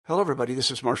Hello, everybody. This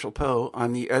is Marshall Poe.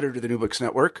 I'm the editor of the New Books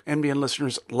Network. NBN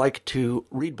listeners like to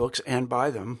read books and buy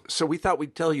them. So we thought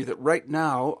we'd tell you that right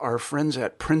now, our friends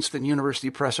at Princeton University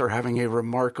Press are having a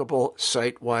remarkable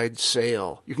site-wide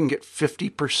sale. You can get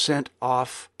 50%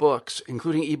 off books,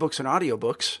 including ebooks and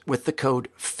audiobooks, with the code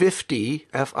 50,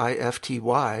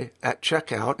 F-I-F-T-Y, at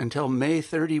checkout until May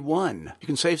 31. You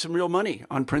can save some real money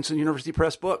on Princeton University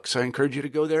Press books. I encourage you to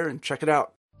go there and check it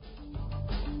out.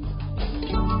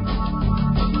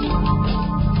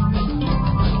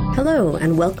 Hello,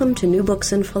 and welcome to New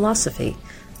Books in Philosophy,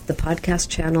 the podcast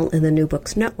channel in the New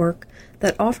Books Network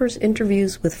that offers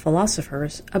interviews with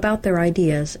philosophers about their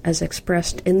ideas as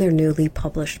expressed in their newly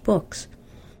published books.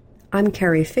 I'm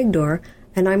Carrie Figdor,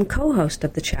 and I'm co-host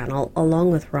of the channel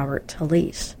along with Robert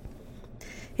Talisse.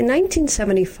 In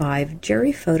 1975,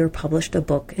 Jerry Fodor published a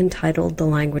book entitled The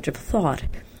Language of Thought,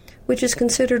 which is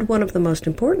considered one of the most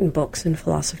important books in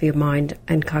philosophy of mind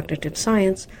and cognitive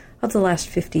science of the last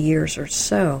 50 years or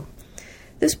so.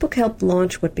 This book helped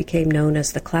launch what became known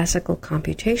as the classical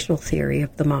computational theory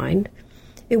of the mind,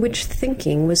 in which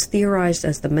thinking was theorized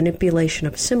as the manipulation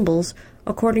of symbols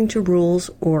according to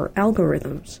rules or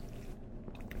algorithms.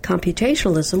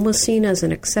 Computationalism was seen as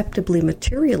an acceptably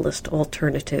materialist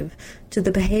alternative to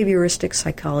the behavioristic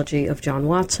psychology of John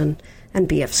Watson and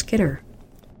B.F. Skinner.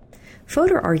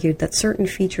 Fodor argued that certain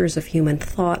features of human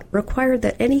thought required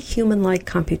that any human-like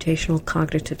computational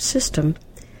cognitive system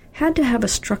had to have a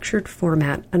structured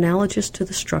format analogous to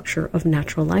the structure of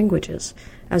natural languages,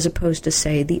 as opposed to,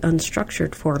 say, the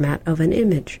unstructured format of an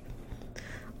image.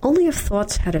 Only if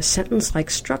thoughts had a sentence-like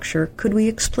structure could we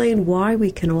explain why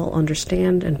we can all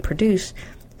understand and produce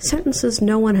sentences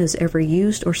no one has ever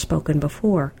used or spoken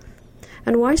before,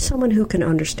 and why someone who can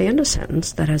understand a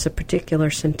sentence that has a particular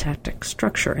syntactic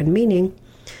structure and meaning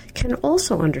can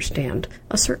also understand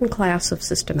a certain class of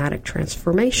systematic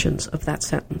transformations of that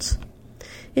sentence.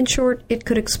 In short, it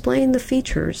could explain the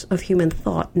features of human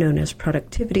thought known as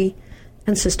productivity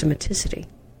and systematicity.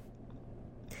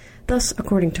 Thus,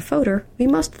 according to Fodor, we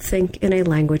must think in a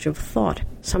language of thought,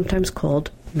 sometimes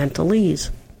called mentalese.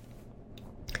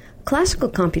 Classical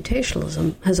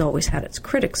computationalism has always had its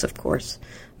critics, of course,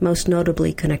 most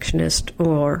notably connectionist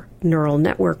or neural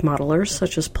network modelers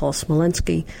such as Paul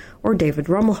Smolensky or David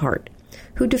Rumelhart,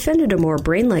 who defended a more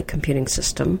brain-like computing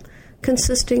system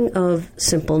consisting of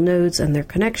simple nodes and their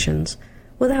connections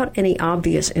without any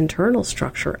obvious internal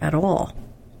structure at all.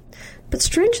 But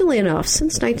strangely enough,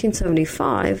 since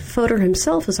 1975, Fodor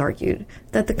himself has argued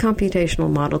that the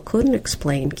computational model couldn't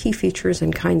explain key features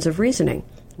and kinds of reasoning,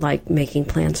 like making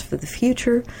plans for the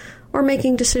future or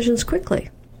making decisions quickly.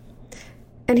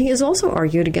 And he has also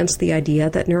argued against the idea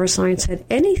that neuroscience had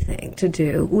anything to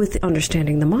do with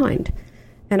understanding the mind,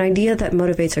 an idea that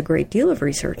motivates a great deal of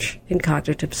research in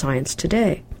cognitive science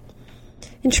today.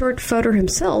 In short, Fodor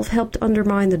himself helped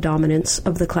undermine the dominance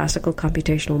of the classical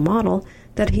computational model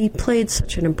that he played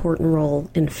such an important role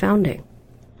in founding.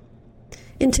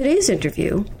 In today's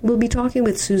interview, we'll be talking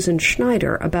with Susan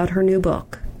Schneider about her new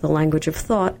book, The Language of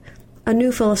Thought, A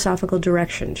New Philosophical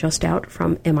Direction, just out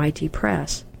from MIT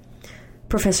Press.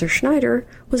 Professor Schneider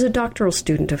was a doctoral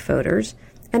student of Fodor's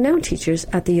and now teaches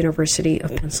at the University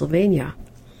of Pennsylvania.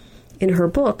 In her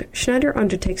book, Schneider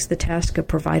undertakes the task of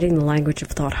providing the language of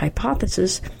thought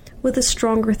hypothesis with a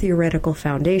stronger theoretical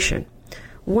foundation,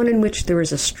 one in which there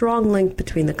is a strong link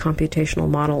between the computational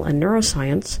model and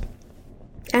neuroscience,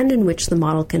 and in which the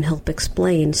model can help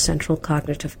explain central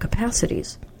cognitive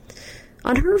capacities.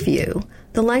 On her view,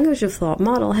 the language of thought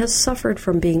model has suffered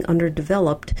from being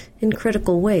underdeveloped in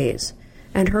critical ways,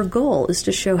 and her goal is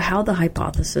to show how the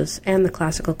hypothesis and the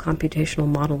classical computational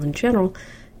model in general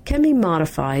can be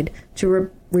modified to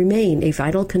remain a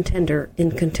vital contender in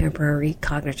contemporary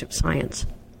cognitive science.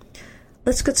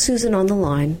 Let's get Susan on the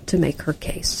line to make her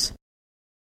case.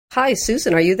 Hi,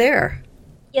 Susan, are you there?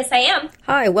 Yes, I am.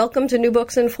 Hi, welcome to New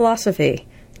Books in Philosophy.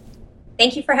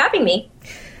 Thank you for having me.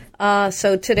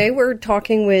 So today we're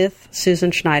talking with Susan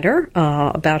Schneider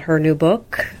about her new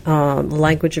book, The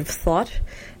Language of Thought,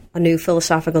 A New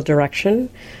Philosophical Direction.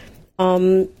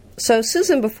 So,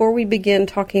 Susan, before we begin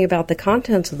talking about the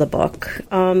contents of the book,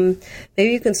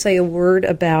 maybe you can say a word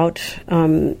about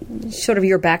sort of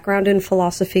your background in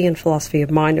philosophy and philosophy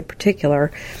of mind in particular,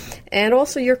 and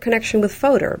also your connection with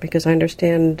Fodor, because I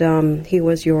understand he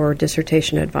was your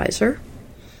dissertation advisor.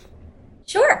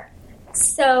 Sure.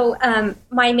 So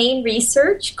my main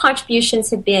research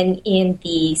contributions have been in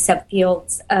the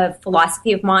subfields of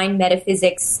philosophy of mind,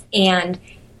 metaphysics, and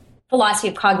philosophy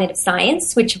of cognitive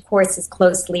science, which of course is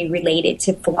closely related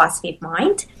to philosophy of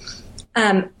mind.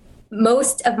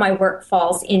 Most of my work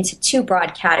falls into two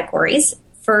broad categories.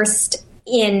 First,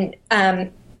 in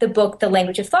the book, The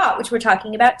Language of Thought, which we're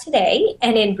talking about today.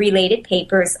 And in related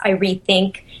papers, I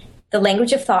rethink the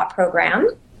Language of Thought program.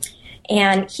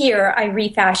 And here I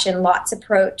refashion Lott's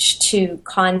approach to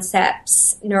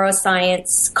concepts,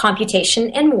 neuroscience,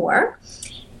 computation, and more.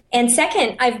 And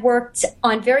second, I've worked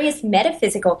on various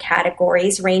metaphysical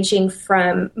categories ranging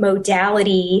from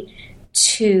modality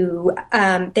to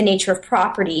the nature of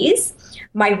properties.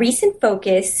 My recent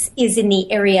focus is in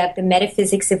the area of the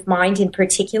metaphysics of mind in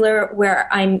particular, where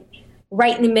I'm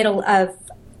right in the middle of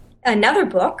another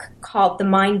book called The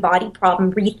Mind-Body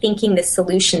Problem, Rethinking the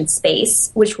Solution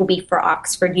Space, which will be for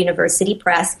Oxford University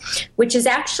Press, which is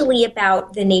actually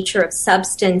about the nature of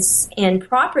substance and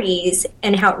properties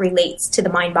and how it relates to the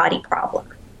mind-body problem.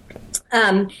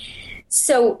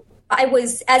 So I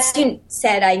was, as you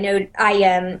said,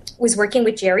 I was working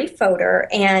with Jerry Fodor,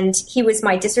 and he was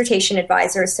my dissertation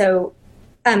advisor. So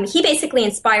he basically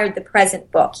inspired the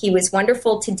present book. He was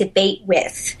wonderful to debate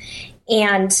with.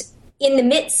 And in the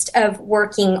midst of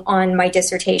working on my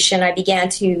dissertation, I began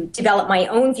to develop my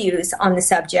own views on the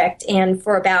subject. And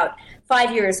for about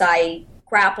 5 years, I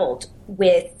grappled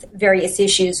with various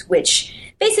issues, which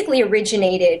basically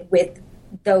originated with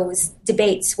those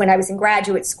debates when I was in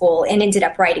graduate school and ended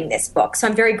up writing this book. So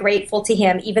I'm very grateful to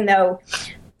him, even though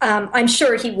I'm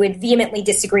sure he would vehemently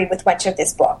disagree with much of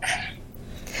this book.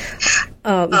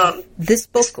 This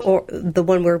book, or the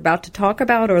one we're about to talk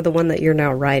about, or the one that you're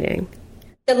now writing?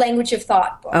 The Language of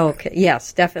Thought book. Oh, okay.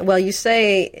 Yes, definitely. Well, you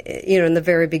say, in the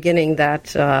very beginning that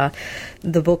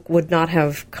the book would not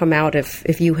have come out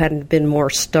if you hadn't been more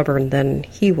stubborn than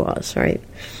he was, right?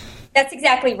 That's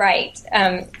exactly right.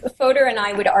 Fodor and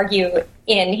I would argue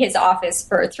in his office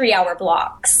for 3-hour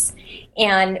blocks,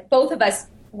 and both of us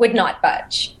would not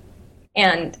budge.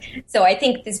 And so I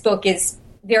think this book is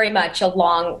very much a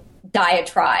long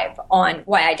diatribe on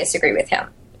why I disagree with him.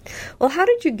 Well, how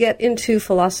did you get into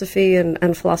philosophy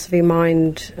and philosophy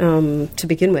mind to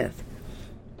begin with?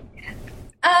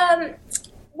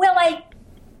 Well,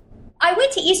 I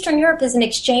went to Eastern Europe as an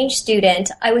exchange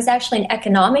student. I was actually an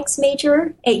economics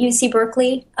major at UC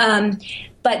Berkeley,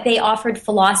 but they offered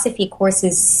philosophy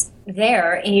courses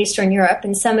there in Eastern Europe,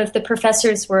 and some of the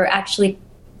professors were actually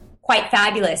quite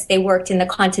fabulous. They worked in the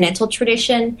continental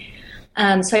tradition.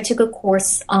 So I took a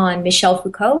course on Michel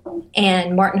Foucault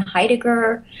and Martin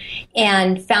Heidegger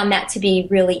and found that to be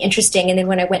really interesting. And then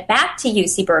when I went back to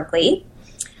UC Berkeley,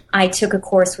 I took a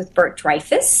course with Bert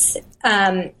Dreyfus,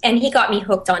 and he got me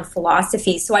hooked on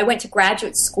philosophy. So I went to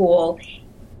graduate school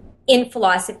in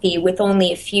philosophy with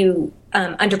only a few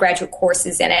undergraduate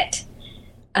courses in it.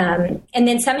 And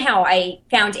then somehow I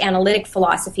found analytic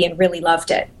philosophy and really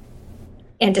loved it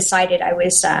and decided I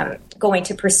was going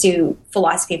to pursue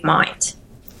philosophy of mind.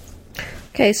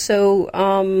 Okay, so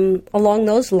along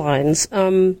those lines,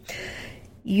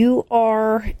 you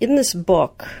are, in this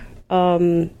book,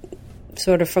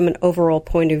 sort of from an overall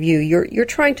point of view, you're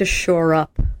trying to shore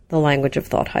up the language of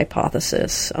thought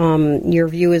hypothesis. Your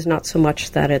view is not so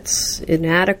much that it's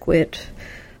inadequate,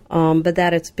 but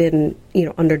that it's been,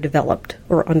 underdeveloped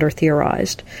or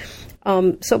under-theorized.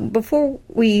 So before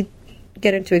we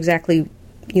get into exactly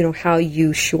how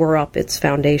you shore up its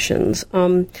foundations.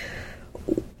 Can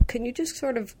you just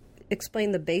sort of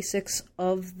explain the basics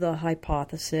of the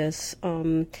hypothesis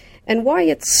and why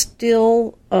it's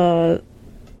still a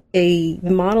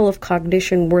model of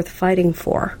cognition worth fighting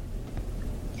for?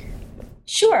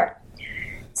 Sure.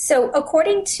 So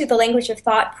according to the Language of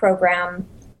Thought program,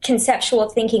 conceptual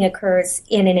thinking occurs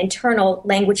in an internal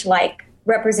language-like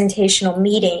representational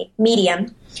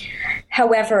medium.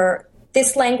 However,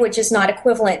 this language is not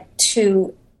equivalent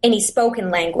to any spoken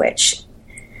language.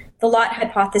 The Lott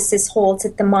hypothesis holds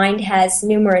that the mind has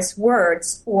numerous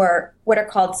words, or what are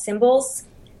called symbols,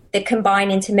 that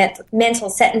combine into mental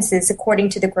sentences according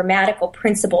to the grammatical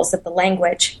principles of the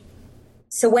language.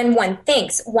 So when one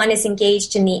thinks, one is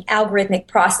engaged in the algorithmic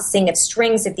processing of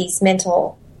strings of these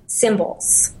mental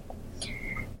symbols.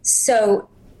 So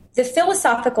the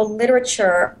philosophical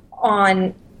literature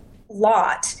on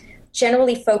Lott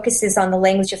generally focuses on the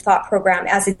Language of Thought program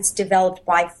as it's developed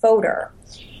by Fodor,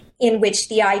 in which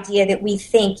the idea that we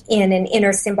think in an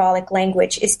inner symbolic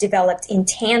language is developed in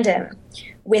tandem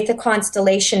with a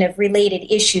constellation of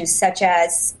related issues such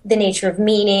as the nature of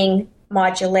meaning,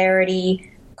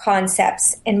 modularity,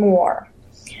 concepts, and more.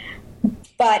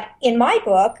 But in my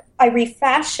book, I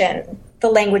refashion the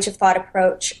Language of Thought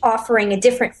approach, offering a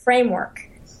different framework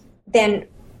than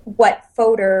what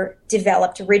Fodor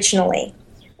developed originally,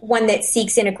 one that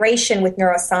seeks integration with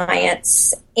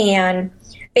neuroscience and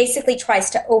basically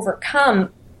tries to overcome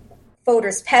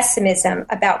Fodor's pessimism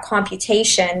about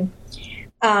computation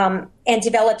and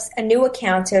develops a new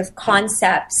account of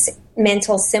concepts,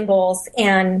 mental symbols,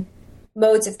 and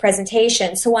modes of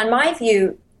presentation. So on my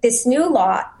view, this new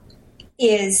lot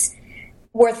is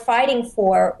worth fighting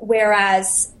for,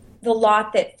 whereas the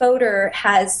lot that Fodor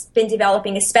has been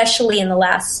developing, especially in the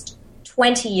last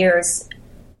 20 years,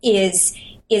 is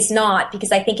not,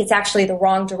 because I think it's actually the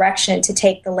wrong direction to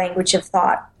take the language of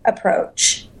thought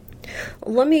approach.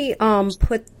 Let me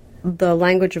put the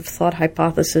language of thought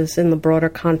hypothesis in the broader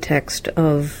context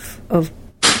of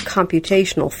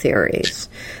computational theories.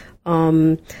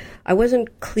 I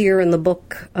wasn't clear in the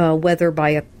book whether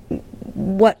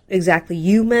what exactly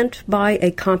you meant by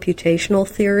a computational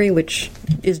theory, which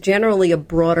is generally a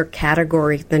broader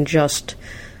category than just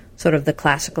sort of the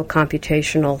classical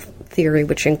computational theory,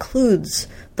 which includes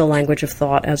the language of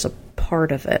thought as a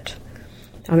part of it.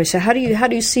 So how do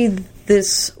you see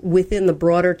this within the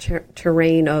broader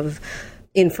terrain of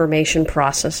information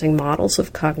processing models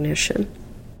of cognition?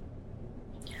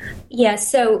 Yeah,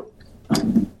 so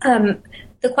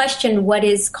the question, what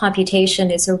is computation,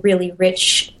 is a really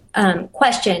rich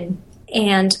question,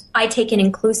 and I take an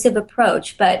inclusive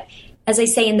approach. But as I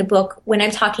say in the book, when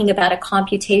I'm talking about a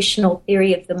computational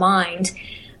theory of the mind,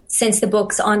 since the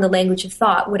book's on the language of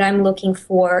thought, what I'm looking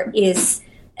for is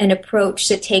an approach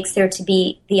that takes there to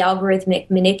be the algorithmic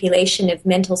manipulation of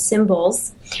mental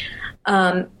symbols.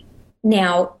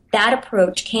 Now, that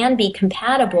approach can be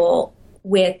compatible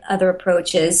with other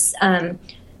approaches.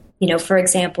 For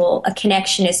example, a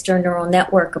connectionist or neural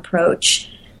network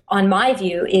approach, on my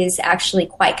view, is actually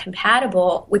quite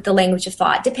compatible with the language of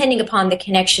thought, depending upon the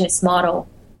connectionist model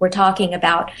we're talking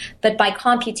about. But by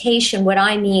computation, what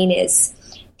I mean is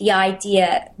the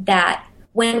idea that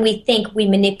when we think, we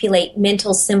manipulate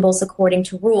mental symbols according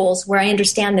to rules, where I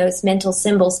understand those mental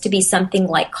symbols to be something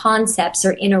like concepts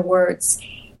or inner words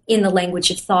in the language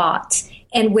of thought,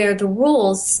 and where the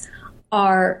rules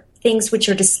are things which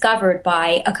are discovered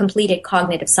by a completed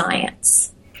cognitive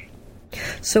science.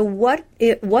 So what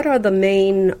are the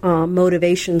main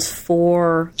motivations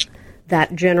for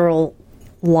that general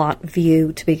lot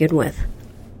view to begin with?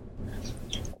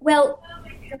 Well,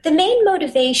 the main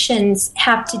motivations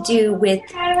have to do with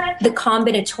the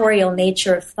combinatorial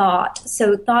nature of thought.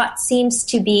 So thought seems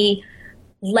to be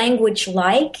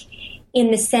language-like in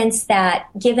the sense that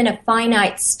given a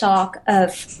finite stock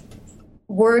of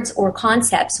words or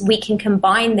concepts, we can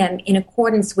combine them in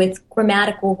accordance with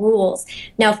grammatical rules.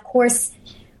 Now, of course,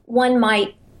 one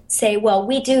might say, well,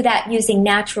 we do that using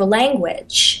natural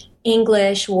language,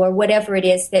 English, or whatever it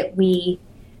is that we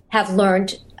have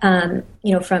learned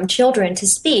from children to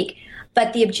speak.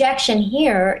 But the objection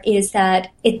here is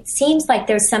that it seems like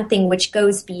there's something which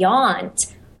goes beyond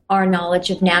our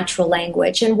knowledge of natural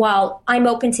language. And while I'm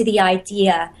open to the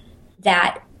idea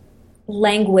that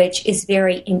language is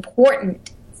very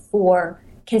important for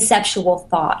conceptual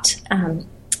thought,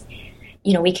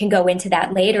 we can go into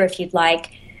that later if you'd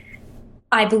like,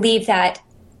 I believe that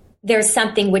there's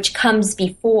something which comes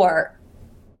before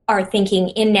our thinking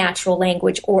in natural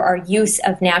language or our use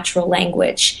of natural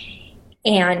language,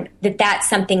 and that's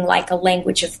something like a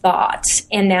language of thought,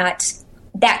 and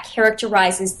that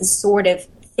characterizes the sort of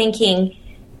thinking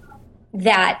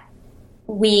that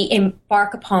we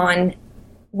embark upon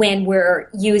when we're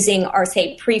using our,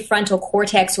 say, prefrontal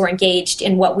cortex or engaged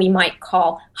in what we might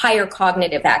call higher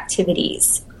cognitive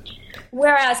activities.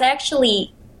 Whereas I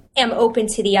actually am open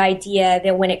to the idea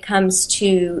that when it comes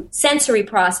to sensory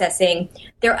processing,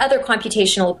 there are other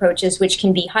computational approaches which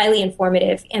can be highly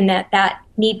informative, and that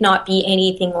need not be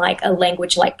anything like a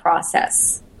language-like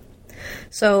process.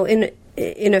 So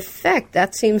in effect,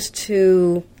 that seems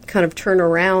to kind of turn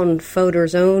around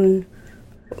Fodor's own,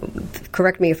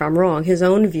 correct me if I'm wrong, his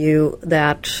own view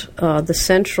that the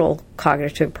central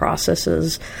cognitive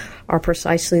processes are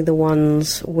precisely the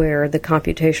ones where the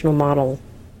computational model,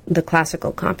 the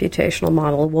classical computational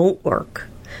model, won't work,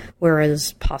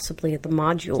 whereas possibly at the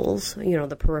modules,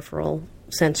 the peripheral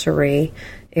sensory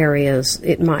areas,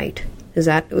 it might. Is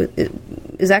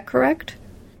that correct?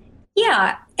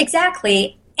 Yeah,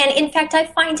 exactly. And in fact, I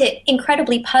find it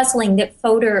incredibly puzzling that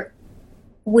Fodor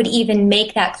would even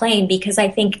make that claim, because I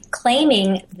think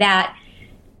claiming that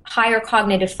higher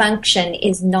cognitive function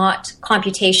is not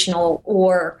computational,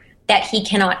 or that he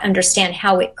cannot understand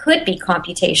how it could be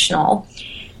computational,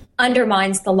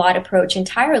 undermines the lot approach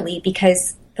entirely,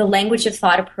 because the language of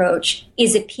thought approach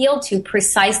is appealed to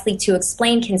precisely to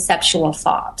explain conceptual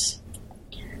thought.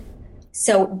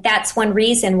 So that's one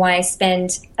reason why I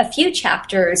spend a few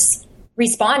chapters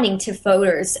responding to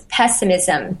Fodor's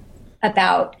pessimism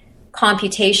about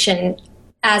computation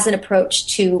as an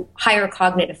approach to higher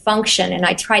cognitive function, and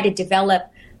I try to develop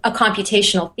a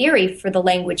computational theory for the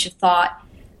language of thought,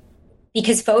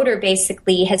 because Fodor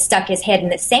basically has stuck his head in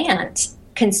the sand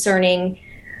concerning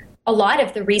a lot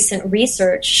of the recent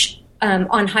research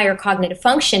on higher cognitive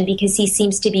function, because he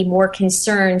seems to be more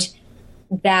concerned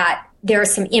that there are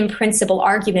some in-principle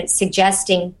arguments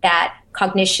suggesting that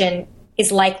cognition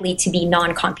is likely to be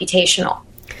non-computational.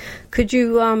 Could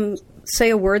you say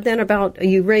a word then about,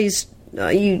 you raised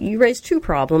two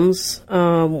problems.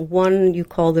 One you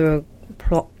call the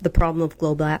problem of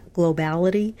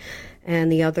globality,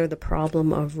 and the other the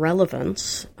problem of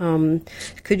relevance.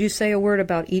 Could you say a word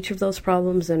about each of those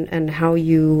problems and how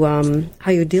you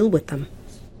deal with them?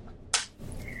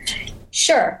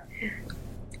 Sure.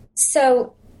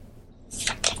 So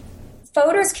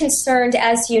Fodor's concerned,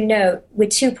 as you note, with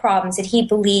two problems that he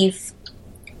believes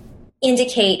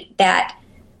indicate that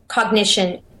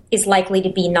cognition is likely to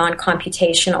be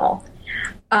non-computational.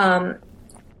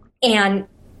 And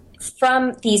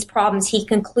from these problems, he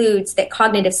concludes that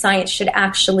cognitive science should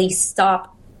actually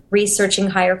stop researching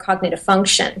higher cognitive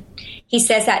function. He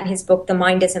says that in his book, The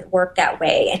Mind Doesn't Work That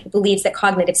Way, and he believes that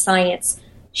cognitive science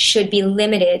should be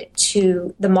limited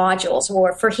to the modules,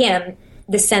 or for him,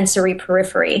 the sensory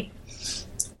periphery.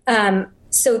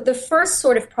 So the first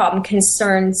sort of problem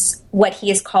concerns what he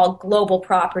has called global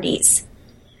properties,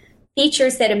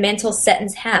 features that a mental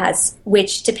sentence has,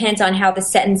 which depends on how the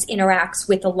sentence interacts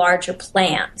with a larger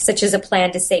plan, such as a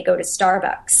plan to, say, go to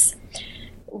Starbucks,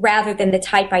 rather than the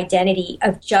type identity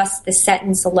of just the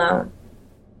sentence alone.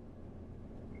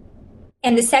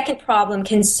 And the second problem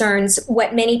concerns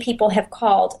what many people have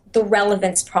called the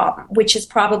relevance problem, which is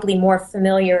probably more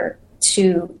familiar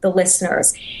to the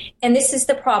listeners. And this is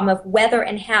the problem of whether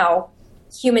and how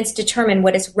humans determine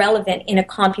what is relevant in a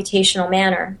computational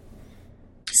manner.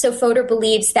 So Fodor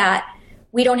believes that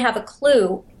we don't have a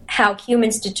clue how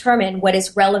humans determine what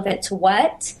is relevant to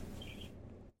what,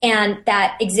 and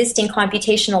that existing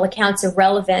computational accounts of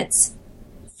relevance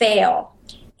fail.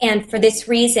 And for this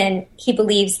reason, he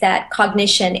believes that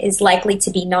cognition is likely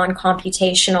to be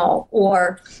non-computational,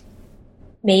 or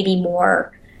maybe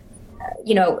more,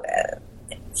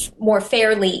 more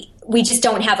fairly, we just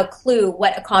don't have a clue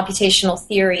what a computational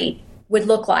theory would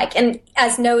look like. And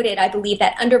as noted, I believe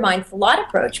that undermines the thought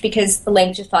approach, because the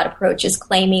language of thought approach is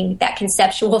claiming that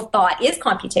conceptual thought is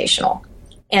computational.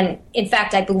 And in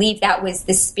fact, I believe that was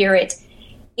the spirit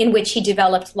in which he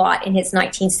developed Lott in his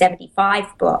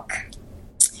 1975 book.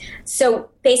 So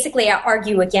basically, I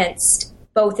argue against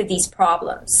both of these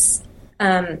problems.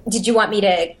 Did you want me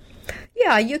to?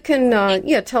 Yeah, you can.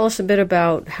 Tell us a bit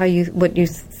about what you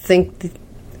think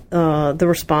the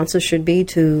responses should be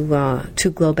to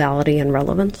globality and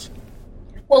relevance.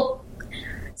 Well,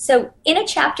 so in a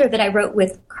chapter that I wrote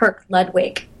with Kirk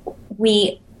Ludwig,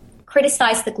 we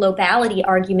criticized the globality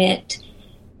argument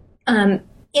in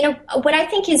what I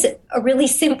think is a really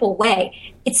simple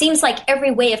way. It seems like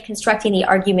every way of constructing the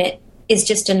argument is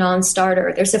just a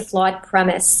non-starter. There's a flawed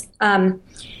premise. And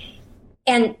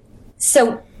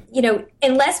so,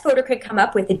 unless Fodor could come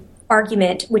up with an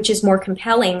argument which is more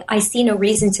compelling, I see no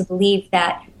reason to believe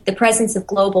that the presence of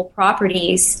global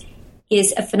properties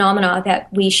is a phenomena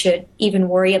that we should even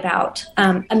worry about.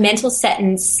 A mental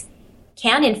sentence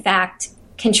can, in fact,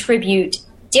 contribute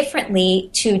differently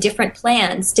to different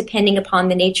plans depending upon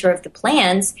the nature of the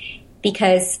plans,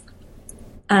 because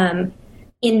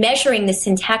in measuring the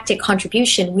syntactic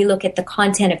contribution, we look at the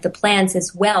content of the plans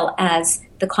as well as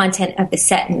the content of the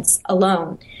sentence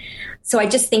alone. So I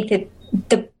just think that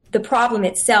the problem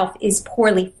itself is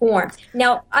poorly formed.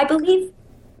 Now, I believe,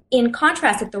 in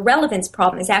contrast, that the relevance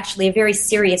problem is actually a very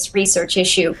serious research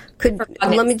issue.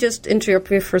 Let me just interrupt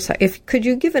you for a second. Could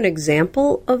you give an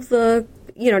example of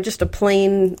just a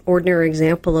plain, ordinary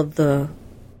example of the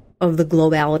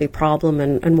globality problem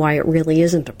and why it really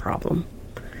isn't a problem?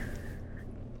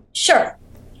 Sure.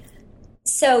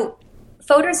 So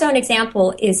Fodor's own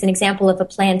example is an example of a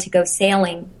plan to go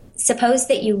sailing. Suppose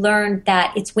that you learn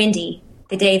that it's windy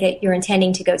the day that you're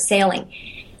intending to go sailing.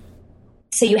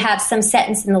 So you have some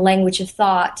sentence in the language of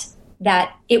thought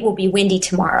that it will be windy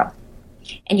tomorrow.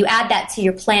 And you add that to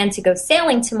your plan to go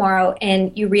sailing tomorrow,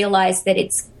 and you realize that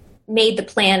it's made the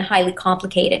plan highly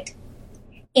complicated.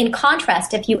 In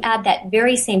contrast, if you add that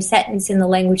very same sentence in the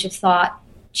language of thought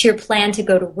to your plan to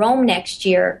go to Rome next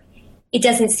year, it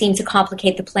doesn't seem to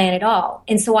complicate the plan at all.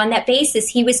 And so on that basis,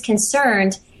 he was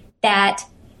concerned that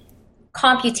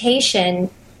computation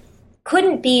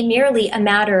couldn't be merely a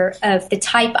matter of the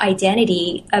type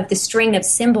identity of the string of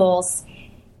symbols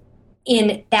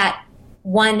in that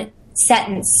one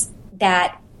sentence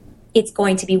that it's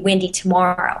going to be windy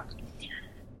tomorrow.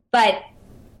 But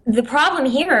the problem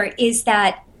here is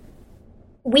that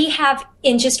we have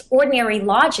in just ordinary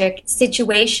logic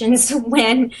situations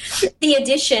when the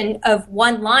addition of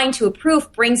one line to a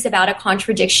proof brings about a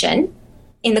contradiction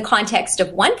in the context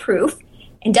of one proof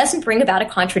and doesn't bring about a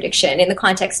contradiction in the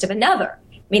context of another.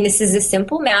 I mean, this is a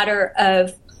simple matter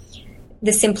of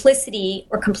the simplicity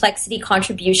or complexity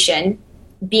contribution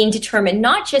being determined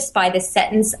not just by the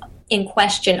sentence in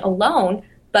question alone,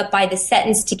 but by the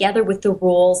sentence together with the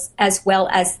rules as well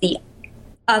as the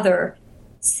other,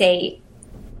 say,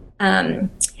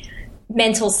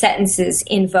 mental sentences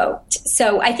invoked.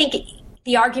 So I think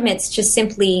the argument's just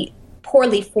simply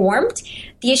poorly formed.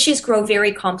 The issues grow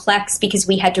very complex because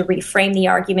we had to reframe the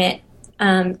argument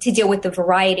to deal with the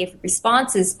variety of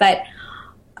responses. But,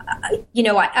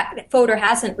 Fodor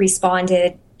hasn't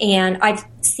responded, and I've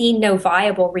seen no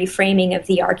viable reframing of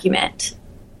the argument.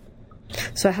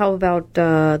 So how about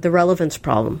the relevance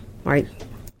problem, right?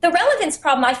 The relevance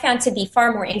problem I found to be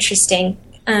far more interesting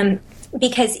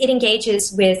because it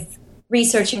engages with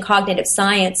research in cognitive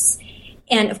science.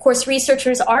 And, of course,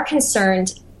 researchers are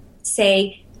concerned,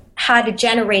 say, how to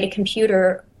generate a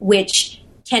computer which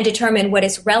can determine what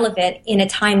is relevant in a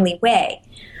timely way.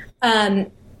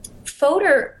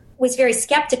 Fodor was very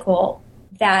skeptical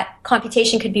that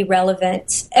computation could be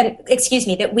relevant,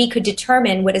 that we could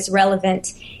determine what is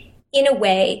relevant in a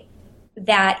way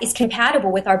that is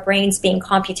compatible with our brains being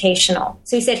computational.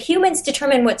 So he said humans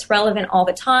determine what's relevant all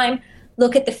the time.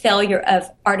 Look at the failure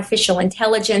of artificial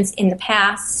intelligence in the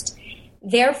past.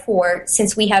 Therefore,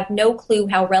 since we have no clue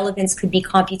how relevance could be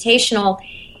computational,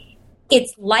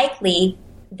 it's likely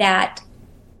that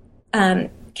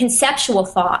conceptual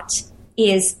thought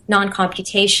is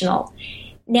non-computational.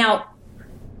 Now,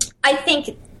 I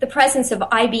think the presence of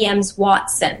IBM's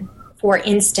Watson, for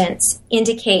instance,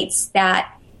 indicates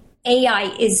that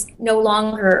AI is no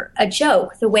longer a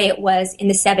joke the way it was in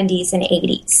the 70s and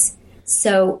 80s.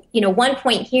 So, one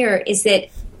point here is that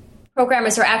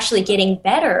programmers are actually getting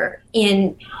better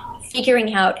in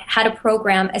figuring out how to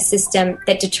program a system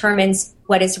that determines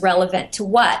what is relevant to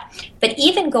what. But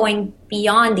even going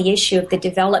beyond the issue of the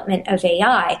development of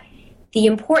AI, the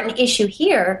important issue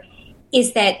here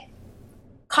is that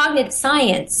cognitive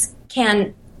science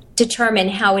can determine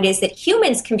how it is that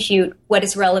humans compute what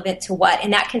is relevant to what,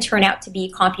 and that can turn out to be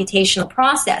a computational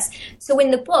process. So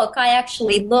in the book, I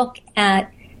actually look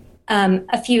at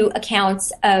a few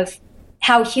accounts of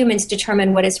how humans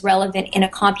determine what is relevant in a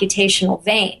computational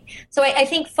vein. So I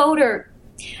think Fodor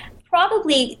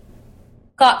probably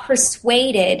got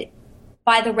persuaded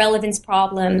by the relevance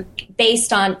problem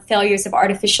based on failures of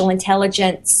artificial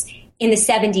intelligence in the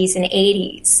 70s and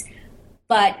 80s.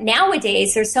 But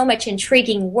nowadays, there's so much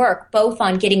intriguing work, both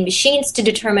on getting machines to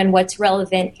determine what's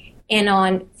relevant and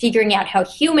on figuring out how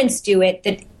humans do it,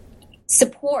 that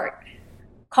support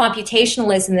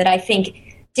computationalism, that I think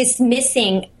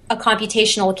dismissing a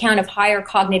computational account of higher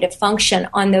cognitive function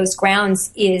on those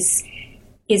grounds is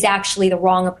actually the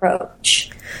wrong approach.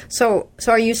 So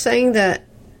are you saying that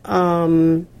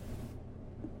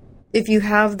if you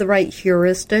have the right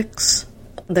heuristics,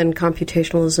 then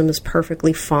computationalism is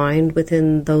perfectly fine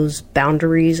within those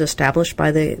boundaries established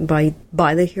by the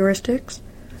heuristics?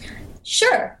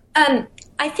 Sure.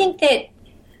 I think that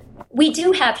we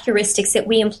do have heuristics that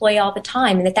we employ all the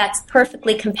time, and that's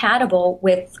perfectly compatible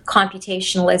with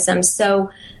computationalism. So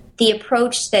the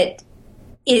approach that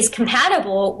is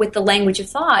compatible with the language of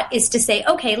thought is to say,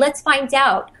 okay, let's find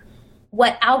out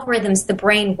what algorithms the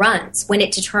brain runs when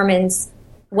it determines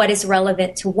what is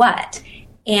relevant to what.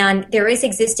 And there is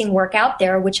existing work out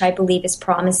there which I believe is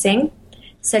promising,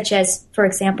 such as, for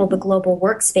example, the global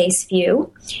workspace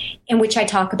view, in which I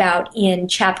talk about in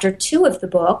chapter 2 of the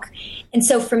book. And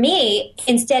so for me,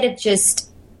 instead of just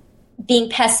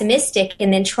being pessimistic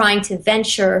and then trying to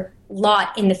venture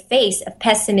lot in the face of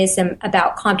pessimism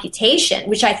about computation,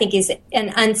 which I think is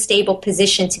an unstable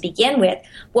position to begin with,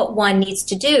 what one needs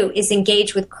to do is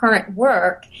engage with current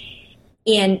work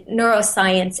in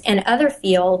neuroscience and other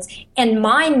fields and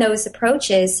mine those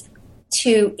approaches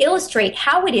to illustrate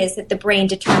how it is that the brain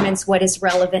determines what is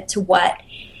relevant to what,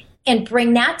 and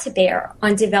bring that to bear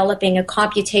on developing a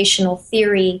computational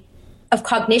theory of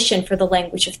cognition for the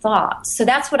language of thought. So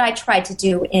that's what I tried to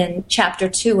do in chapter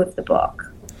 2 of the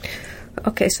book.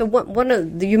 Okay, so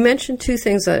you mentioned two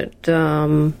things that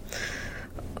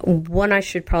one I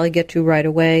should probably get to right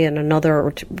away, and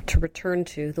another to return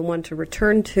to. The one to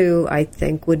return to, I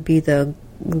think, would be the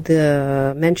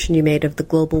mention you made of the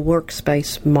global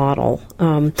workspace model.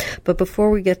 But before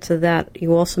we get to that,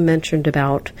 you also mentioned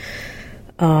about,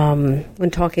 when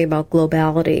talking about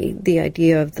globality, the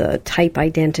idea of the type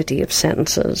identity of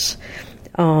sentences.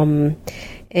 And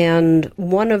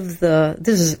one of this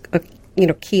is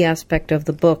key aspect of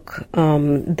the book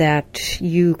that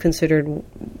you considered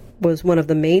was one of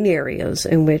the main areas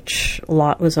in which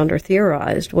Lott was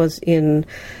under-theorized was in,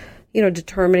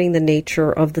 determining the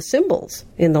nature of the symbols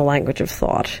in the language of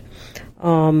thought.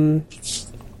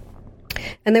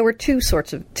 And there were two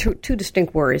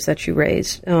distinct worries that you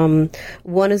raised.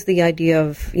 One is the idea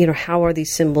of, how are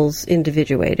these symbols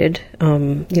individuated?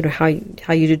 How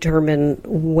you determine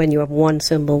when you have one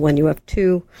symbol, when you have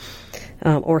two,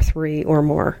 or three, or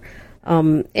more.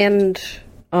 And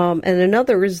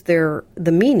another is the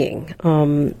meaning,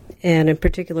 and in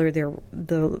particular,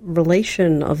 the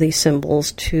relation of these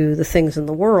symbols to the things in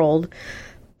the world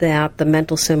that the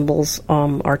mental symbols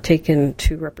are taken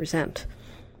to represent.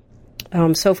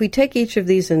 So if we take each of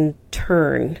these in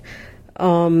turn,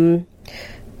 can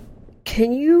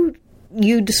you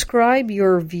describe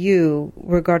your view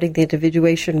regarding the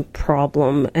individuation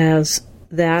problem as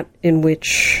that in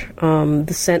which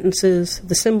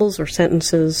the symbols or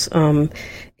sentences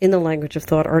in the language of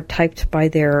thought are typed by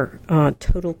their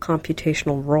total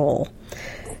computational role?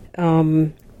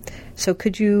 So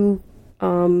could you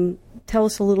tell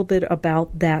us a little bit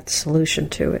about that solution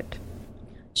to it?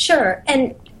 Sure.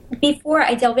 And before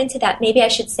I delve into that, maybe I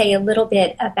should say a little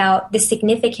bit about the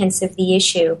significance of the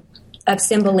issue of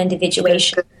symbol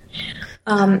individuation.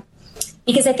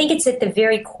 Because I think it's at the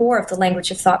very core of the language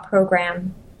of thought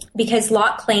program, because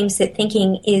Lott claims that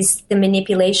thinking is the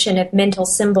manipulation of mental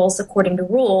symbols according to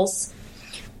rules,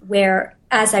 where,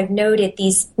 as I've noted,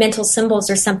 these mental symbols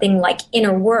are something like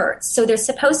inner words. So they're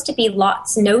supposed to be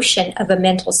Lott's notion of a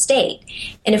mental state.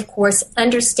 And of course,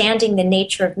 understanding the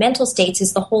nature of mental states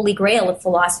is the holy grail of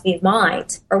philosophy of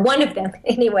mind, or one of them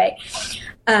anyway.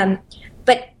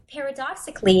 But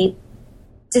paradoxically,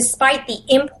 despite the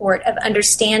import of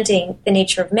understanding the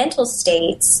nature of mental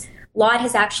states, Lott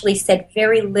has actually said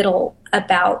very little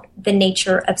about the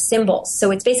nature of symbols.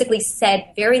 So it's basically said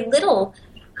very little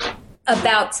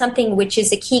about something which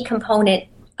is a key component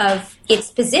of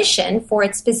its position, for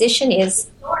its position is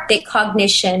that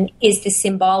cognition is the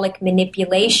symbolic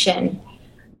manipulation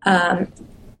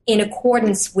in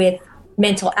accordance with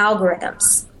mental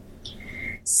algorithms.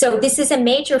 So this is a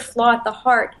major flaw at the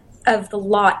heart of the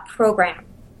Lott program.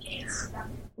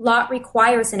 Lott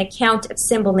requires an account of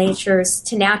symbol natures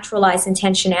to naturalize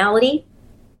intentionality,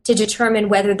 to determine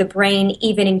whether the brain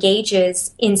even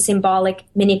engages in symbolic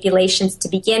manipulations to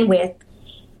begin with,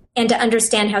 and to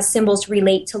understand how symbols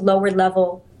relate to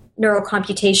lower-level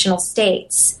neurocomputational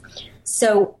states.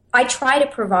 So I try to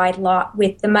provide Lott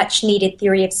with the much-needed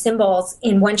theory of symbols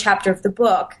in one chapter of the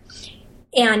book.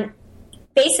 And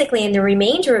basically in the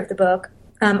remainder of the book,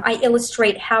 I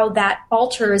illustrate how that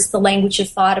alters the language of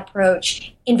thought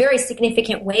approach in very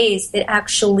significant ways that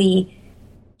actually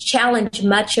challenge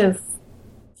much of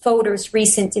Fodor's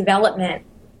recent development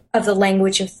of the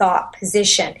language of thought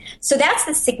position. So that's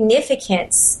the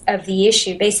significance of the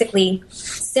issue. Basically,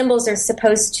 symbols are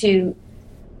supposed to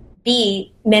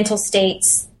be mental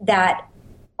states that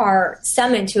are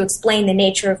summoned to explain the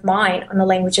nature of mind on the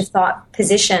language of thought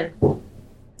position.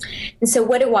 And so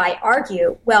what do I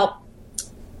argue? Well,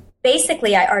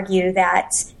 basically, I argue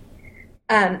that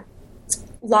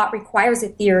Lott requires a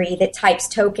theory that types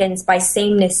tokens by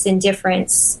sameness and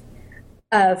difference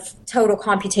of total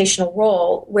computational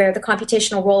role, where the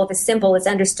computational role of a symbol is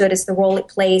understood as the role it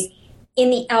plays in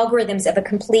the algorithms of a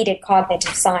completed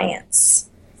cognitive science.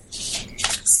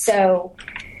 So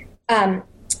I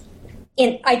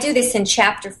do this in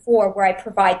Chapter 4, where I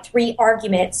provide 3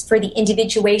 arguments for the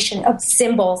individuation of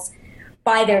symbols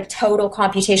by their total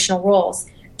computational roles.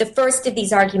 The first of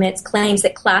these arguments claims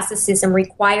that classicism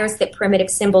requires that primitive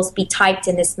symbols be typed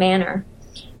in this manner.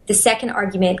 The second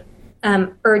argument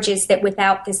urges that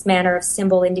without this manner of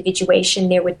symbol individuation,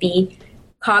 there would be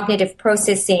cognitive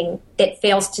processing that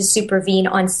fails to supervene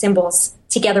on symbols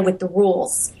together with the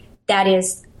rules, that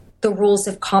is, the rules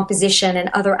of composition and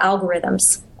other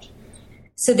algorithms.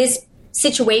 So this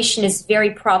situation is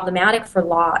very problematic for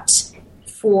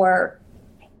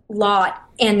Lott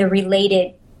and the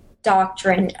related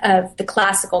doctrine of the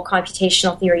classical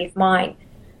computational theory of mind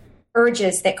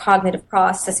urges that cognitive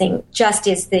processing just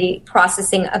is the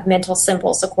processing of mental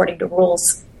symbols according to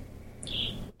rules.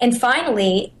 And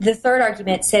finally, the third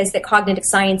argument says that cognitive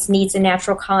science needs a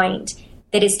natural kind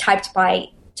that is typed by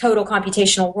total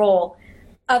computational role.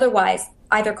 Otherwise,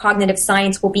 either cognitive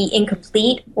science will be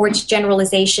incomplete or its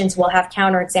generalizations will have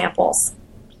counterexamples.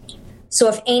 So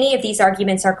if any of these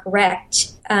arguments are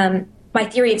correct, my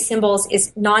theory of symbols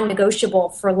is non-negotiable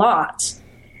for Lott.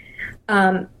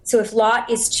 So if Lott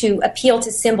is to appeal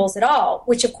to symbols at all,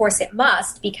 which of course it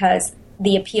must because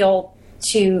the appeal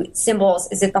to symbols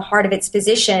is at the heart of its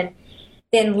position,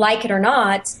 then like it or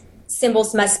not,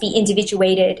 symbols must be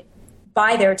individuated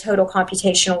by their total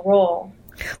computational role.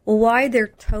 Well, why their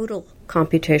total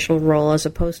computational role as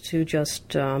opposed to just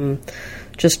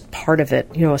part of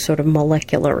it, a sort of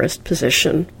molecularist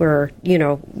position where,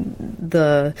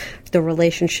 the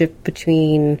relationship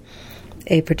between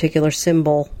a particular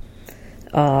symbol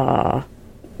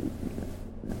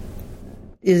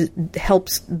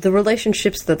helps the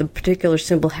relationships that the particular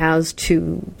symbol has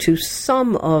to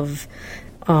some of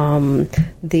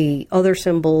the other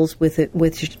symbols with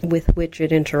which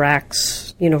it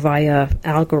interacts, via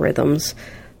algorithms.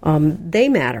 They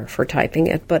matter for typing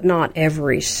it, but not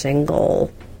every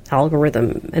single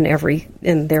algorithm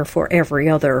and therefore every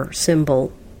other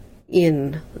symbol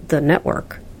in the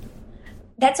network.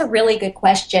 That's a really good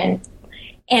question.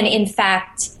 And in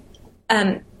fact,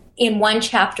 in one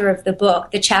chapter of the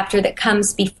book, the chapter that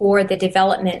comes before the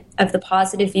development of the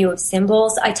positive view of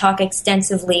symbols, I talk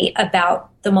extensively about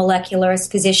the molecularist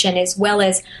position as well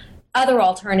as other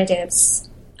alternatives.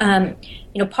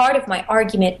 Part of my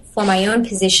argument for my own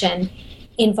position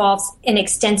involves an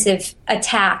extensive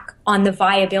attack on the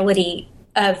viability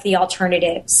of the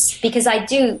alternatives, because I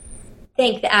do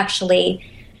think that actually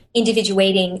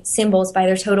individuating symbols by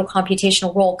their total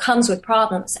computational role comes with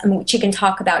problems, which you can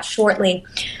talk about shortly.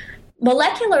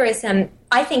 Molecularism,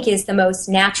 I think, is the most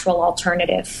natural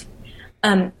alternative.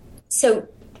 So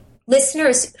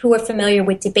listeners who are familiar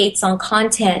with debates on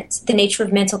content, the nature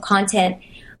of mental content,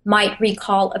 might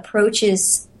recall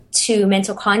approaches to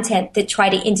mental content that try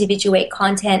to individuate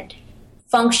content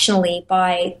functionally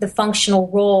by the functional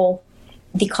role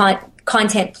the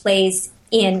content plays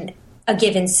in a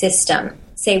given system,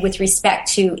 say with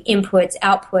respect to inputs,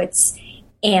 outputs,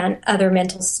 and other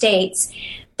mental states.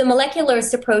 The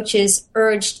molecularist approaches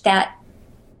urged that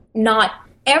not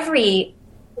every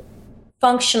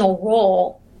functional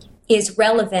role is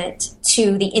relevant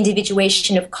to the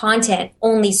individuation of content.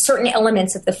 Only certain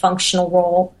elements of the functional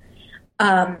role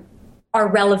are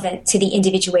relevant to the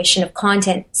individuation of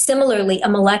content. Similarly, a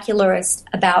molecularist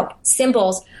about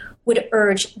symbols would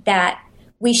urge that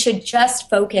we should just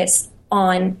focus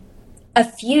on a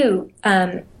few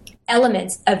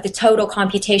elements of the total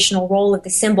computational role of the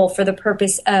symbol for the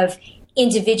purpose of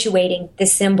individuating the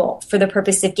symbol, for the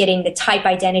purpose of getting the type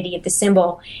identity of the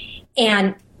symbol.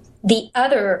 And the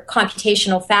other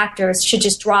computational factors should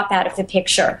just drop out of the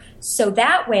picture. So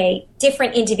that way,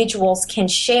 different individuals can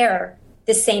share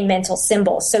the same mental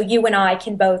symbol. So you and I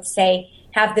can both, say,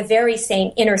 have the very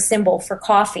same inner symbol for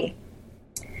coffee.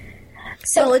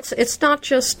 So well, it's not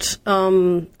just.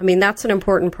 That's an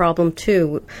important problem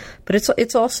too, but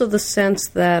it's also the sense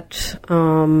that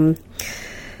my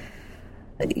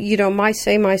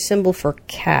symbol for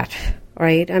cat,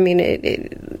 right?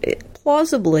 It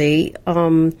plausibly,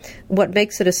 what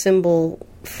makes it a symbol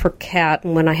for cat,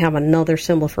 and when I have another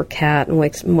symbol for cat, and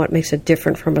what makes it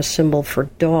different from a symbol for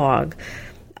dog.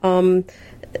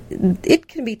 It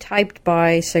can be typed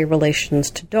by, say,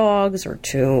 relations to dogs, or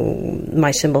to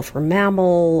my symbol for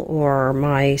mammal, or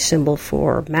my symbol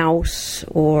for mouse,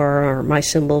 or my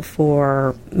symbol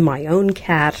for my own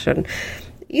cat, and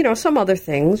some other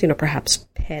things, perhaps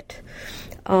pet.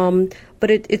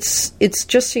 But it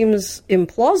just seems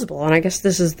implausible, and I guess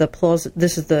this is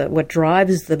what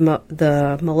drives the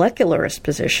molecularist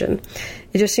position.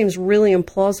 It just seems really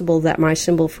implausible that my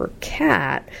symbol for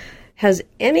cat has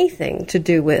anything to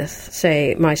do with,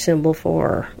 say, my symbol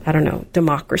for,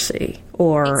 democracy,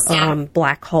 or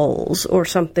black holes, or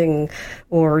something,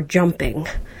 or jumping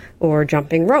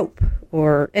rope,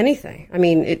 or anything.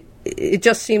 It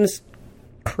just seems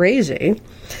crazy,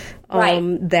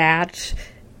 right, that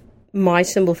my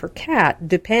symbol for cat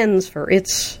depends for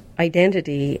its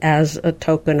identity as a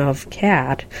token of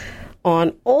cat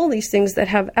on all these things that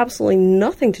have absolutely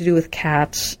nothing to do with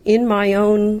cats in my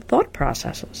own thought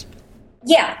processes.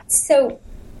 Yeah, so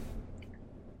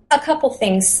a couple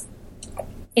things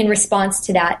in response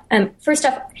to that. First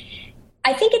off,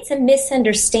 I think it's a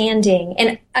misunderstanding,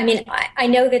 and I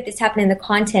know that this happened in the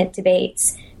content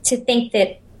debates, to think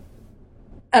that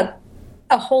a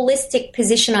holistic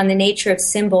position on the nature of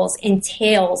symbols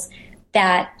entails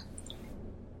that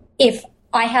if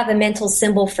I have a mental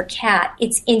symbol for cat,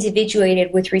 it's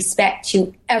individuated with respect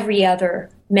to every other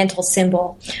mental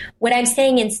symbol. What I'm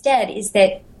saying instead is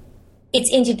that it's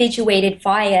individuated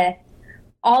via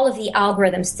all of the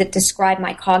algorithms that describe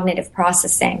my cognitive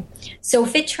processing. So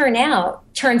if it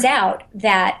turns out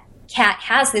that cat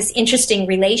has this interesting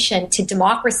relation to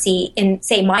democracy in,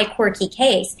 say, my quirky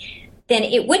case, then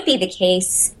it would be the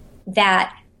case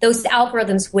that those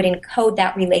algorithms would encode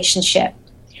that relationship.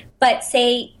 But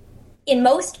say, in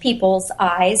most people's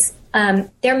eyes,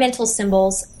 their mental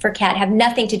symbols for cat have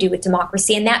nothing to do with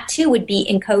democracy, and that too would be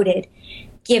encoded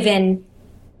given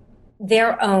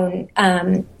their own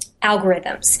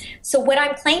algorithms. So what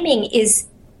I'm claiming is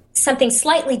something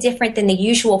slightly different than the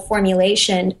usual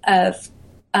formulation of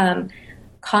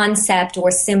concept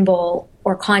or symbol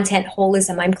or content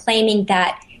holism. I'm claiming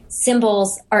that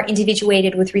symbols are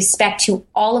individuated with respect to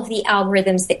all of the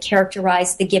algorithms that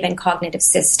characterize the given cognitive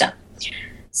system.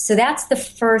 So that's the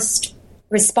first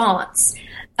response.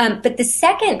 But the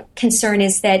second concern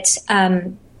is that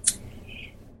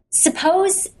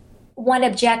suppose one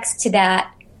objects to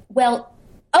that, well,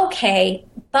 okay,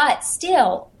 but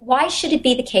still, why should it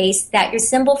be the case that your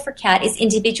symbol for cat is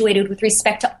individuated with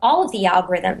respect to all of the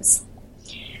algorithms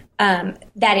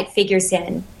that it figures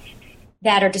in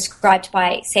that are described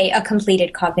by, say, a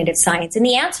completed cognitive science? And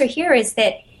the answer here is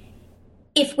that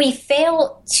if we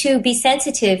fail to be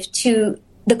sensitive to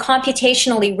the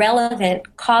computationally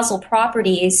relevant causal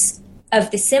properties of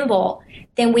the symbol,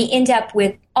 then we end up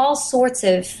with all sorts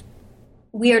of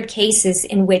weird cases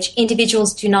in which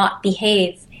individuals do not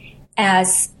behave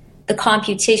as the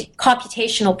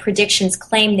computational predictions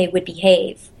claim they would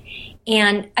behave.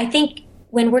 And I think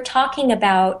when we're talking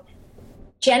about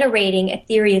generating a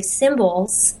theory of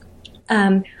symbols,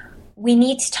 we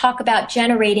need to talk about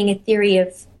generating a theory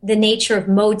of the nature of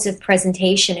modes of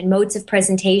presentation, and modes of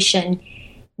presentation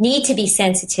need to be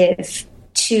sensitive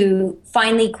to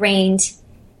finely grained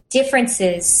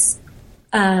differences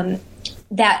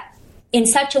that in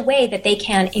such a way that they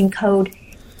can encode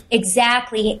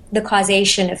exactly the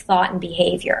causation of thought and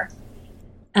behavior.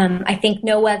 I think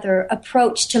no other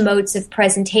approach to modes of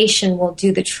presentation will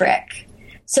do the trick.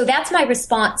 So that's my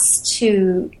response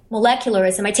to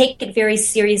molecularism. I take it very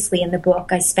seriously in the book.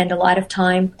 I spend a lot of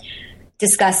time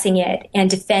discussing it and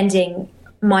defending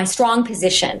my strong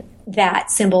position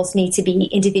that symbols need to be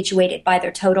individuated by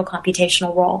their total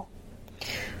computational role.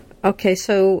 Okay,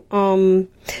 so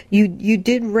you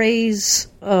did raise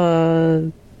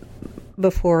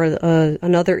before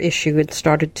another issue and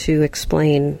started to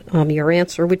explain your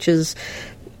answer, which is,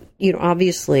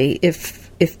 obviously if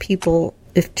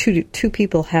two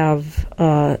people have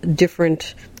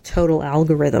different total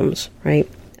algorithms, right?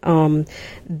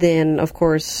 Then of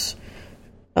course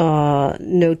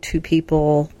no two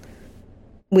people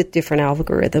with different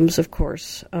algorithms, of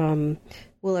course,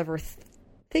 will ever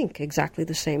think exactly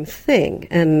the same thing,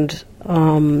 and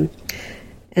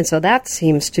so that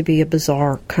seems to be a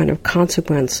bizarre kind of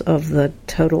consequence of the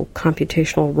total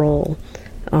computational role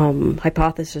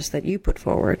hypothesis that you put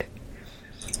forward.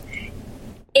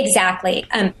 Exactly.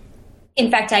 In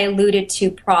fact, I alluded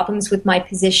to problems with my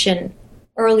position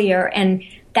earlier, and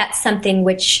that's something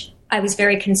which I was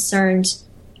very concerned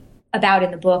about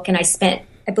in the book, and I spent,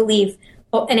 I believe,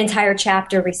 an entire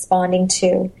chapter responding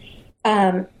to.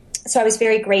 So I was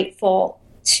very grateful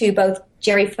to both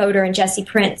Jerry Fodor and Jesse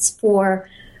Prince for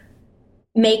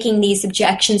making these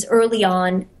objections early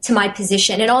on to my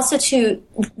position, and also to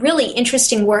really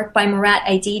interesting work by Murat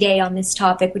Aidide on this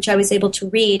topic, which I was able to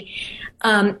read.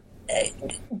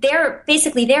 Their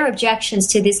objections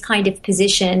to this kind of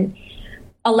position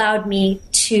allowed me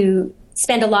to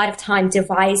spend a lot of time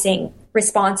devising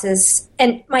responses.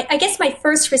 And I guess my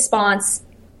first response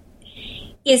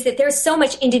is that there's so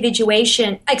much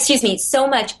so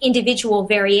much individual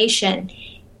variation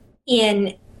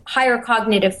in higher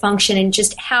cognitive function and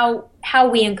just how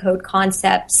we encode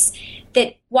concepts,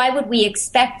 that why would we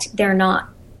expect there not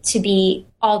to be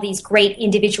all these great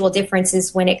individual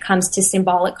differences when it comes to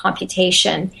symbolic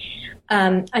computation?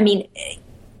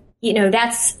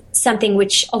 That's something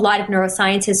which a lot of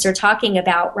neuroscientists are talking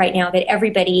about right now, that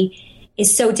everybody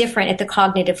is so different at the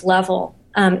cognitive level.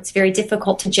 It's very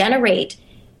difficult to generate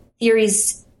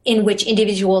theories in which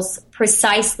individuals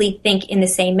precisely think in the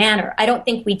same manner. I don't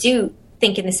think we do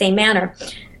think in the same manner.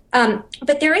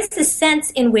 But there is a sense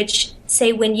in which,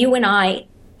 say, when you and I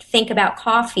think about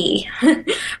coffee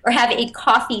or have a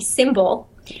coffee symbol,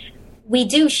 we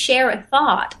do share a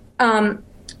thought.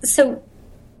 So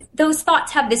those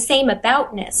thoughts have the same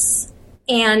aboutness.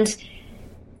 And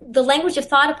the language of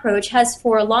thought approach has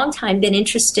for a long time been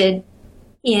interested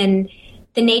in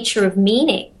the nature of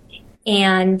meaning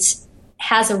and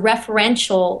has a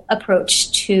referential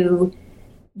approach to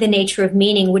the nature of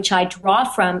meaning, which I draw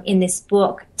from in this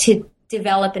book to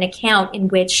develop an account in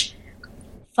which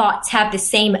thoughts have the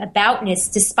same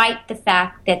aboutness, despite the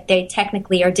fact that they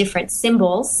technically are different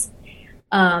symbols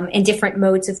and different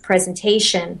modes of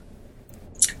presentation.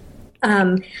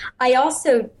 I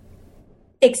also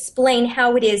explain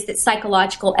how it is that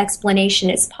psychological explanation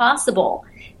is possible,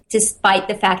 despite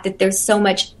the fact that there's so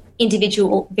much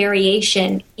individual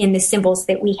variation in the symbols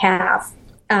that we have.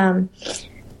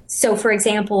 So, for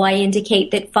example, I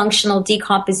indicate that functional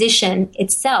decomposition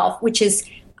itself, which is,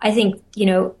 I think,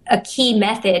 a key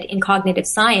method in cognitive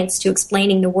science to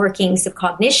explaining the workings of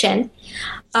cognition,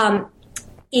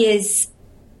 is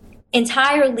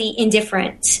entirely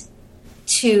indifferent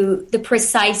to the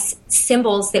precise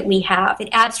symbols that we have. It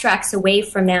abstracts away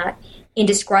from that in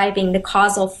describing the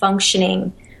causal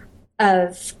functioning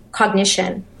of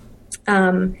cognition.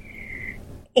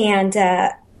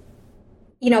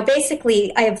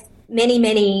 Basically, I have many,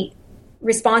 many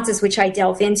responses which I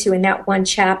delve into in that one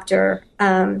chapter.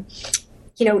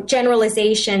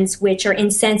 Generalizations which are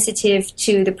insensitive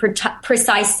to the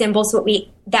precise symbols that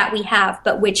we have,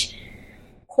 but which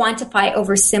quantify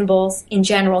over symbols in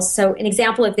general. So an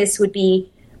example of this would be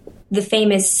the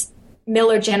famous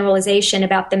Miller generalization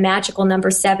about the magical number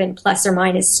 7 plus or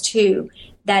minus 2.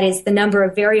 That is the number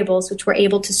of variables which we're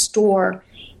able to store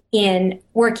in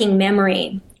working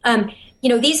memory.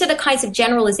 These are the kinds of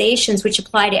generalizations which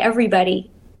apply to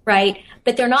everybody, right?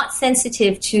 But they're not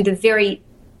sensitive to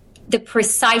the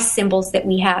precise symbols that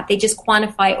we have. They just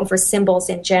quantify over symbols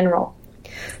in general.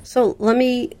 So let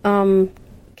me, can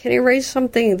you raise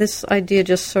something? This idea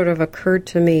just sort of occurred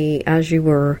to me as you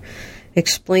were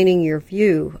explaining your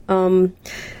view.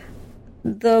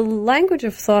 The language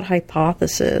of thought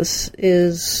hypothesis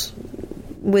is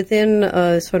within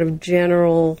a sort of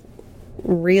general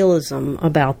realism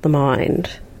about the mind.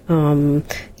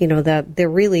 That there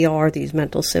really are these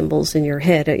mental symbols in your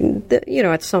head.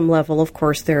 At some level, of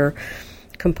course, they're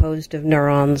composed of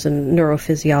neurons and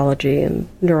neurophysiology and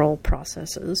neural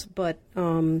processes, but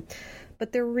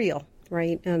they're real,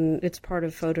 right? And it's part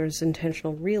of Fodor's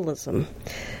intentional realism.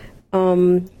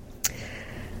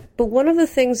 But one of the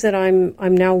things that I'm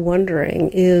now wondering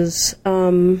is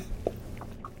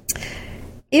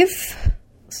if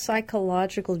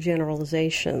psychological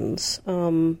generalizations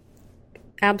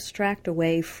abstract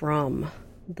away from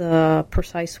the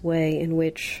precise way in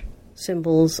which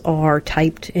symbols are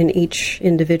typed in each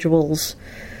individual's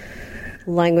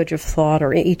language of thought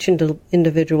or each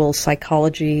individual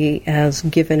psychology as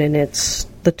given in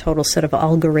the total set of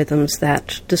algorithms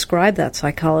that describe that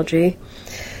psychology.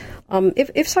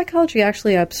 If psychology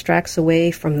actually abstracts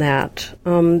away from that,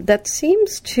 that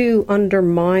seems to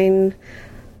undermine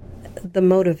the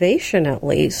motivation, at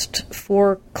least,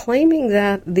 for claiming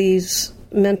that these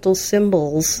mental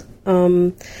symbols,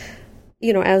 as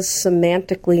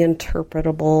semantically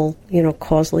interpretable,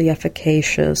 causally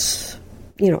efficacious,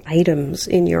 items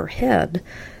in your head,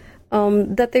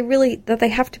 that they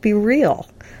have to be real.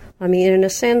 I mean, in a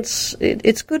sense,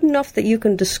 it's good enough that you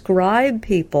can describe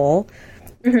people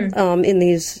in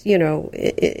these,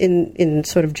 in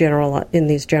sort of in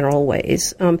these general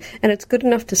ways, and it's good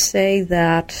enough to say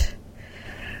that.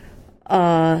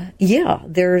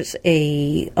 There's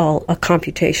a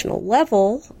computational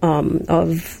level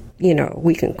of,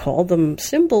 we can call them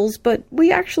symbols, but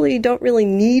we actually don't really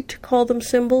need to call them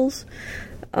symbols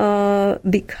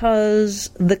because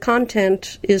the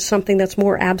content is something that's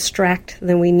more abstract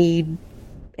than we need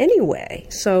anyway.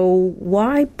 So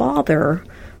why bother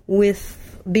with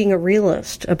being a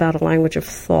realist about a language of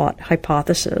thought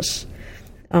hypothesis?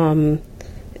 Given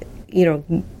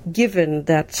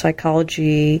that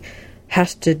psychology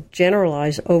has to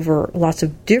generalize over lots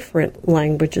of different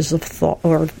languages of thought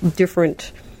or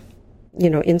different,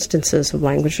 instances of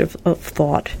language of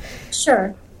thought.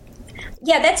 Sure.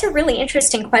 Yeah, that's a really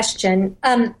interesting question.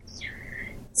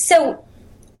 So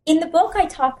in the book, I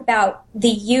talk about the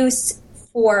use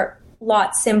for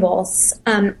lot symbols.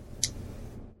 And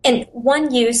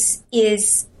one use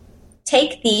is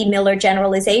take the Miller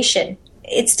generalization.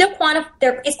 It's still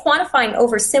quantifying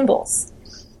over symbols.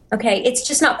 Okay, it's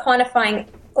just not quantifying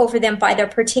over them by their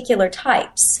particular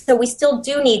types. So we still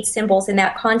do need symbols in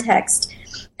that context.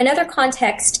 Another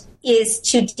context is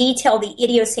to detail the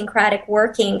idiosyncratic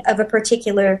working of a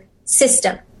particular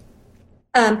system.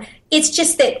 It's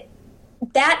just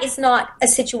that is not a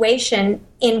situation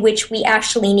in which we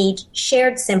actually need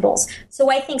shared symbols. So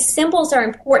I think symbols are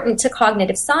important to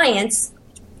cognitive science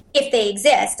if they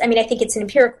exist. I mean, I think it's an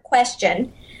empirical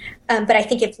question. But I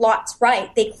think if Lott's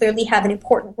right, they clearly have an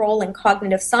important role in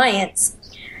cognitive science,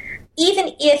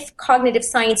 even if cognitive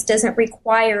science doesn't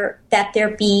require that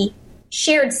there be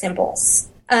shared symbols.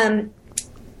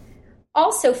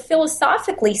 Also,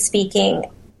 philosophically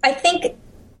speaking, I think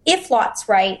if Lott's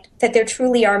right, that there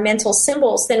truly are mental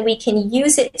symbols, then we can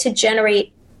use it to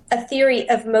generate a theory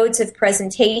of modes of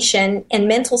presentation and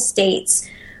mental states,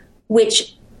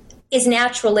 which is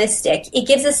naturalistic. It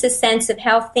gives us a sense of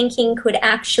how thinking could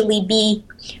actually be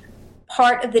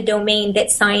part of the domain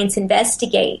that science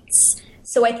investigates.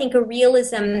 So I think a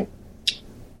realism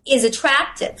is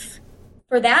attractive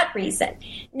for that reason.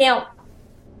 Now,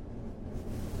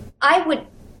 I would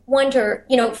wonder,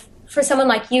 for someone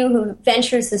like you who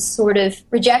ventures this sort of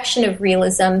rejection of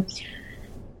realism,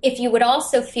 if you would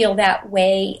also feel that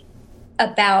way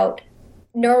about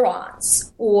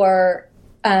neurons or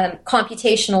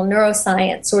computational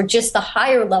neuroscience or just the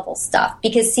higher level stuff.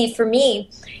 Because, see, for me,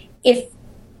 if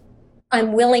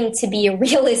I'm willing to be a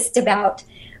realist about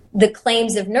the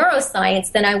claims of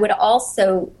neuroscience, then I would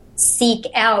also seek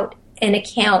out an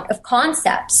account of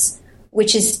concepts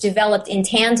which is developed in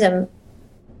tandem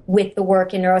with the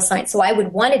work in neuroscience. So I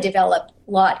would want to develop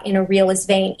Lott in a realist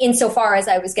vein, insofar as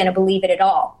I was going to believe it at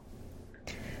all.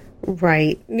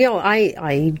 Right.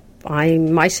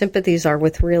 My sympathies are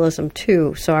with realism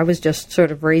too. So I was just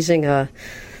sort of raising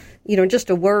just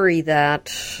a worry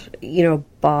that,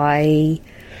 by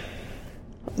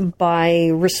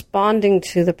responding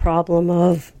to the problem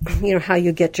of, how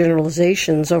you get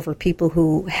generalizations over people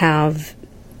who have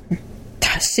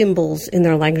symbols in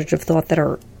their language of thought that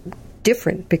are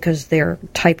different because they're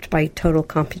typed by total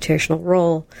computational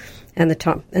role, and the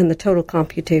total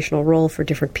computational role for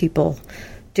different people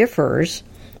differs,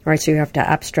 right? So you have to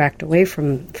abstract away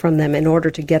from them in order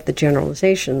to get the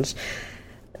generalizations.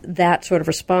 That sort of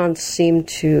response seemed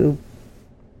to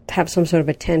have some sort of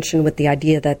a tension with the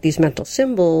idea that these mental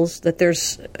symbols, that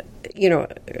there's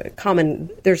a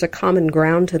common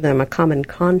ground to them, a common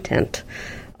content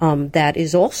that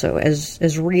is also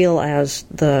as real as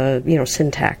the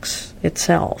syntax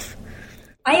itself.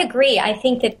 I agree. I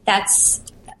think that that's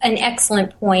an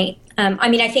excellent point.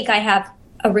 I think I have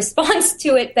a response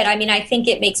to it, but I think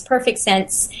it makes perfect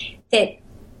sense that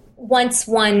once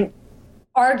one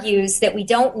argues that we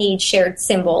don't need shared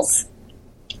symbols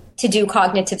to do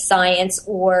cognitive science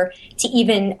or to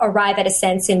even arrive at a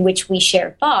sense in which we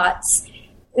share thoughts,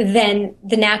 then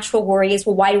the natural worry is,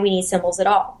 well, why do we need symbols at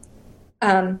all?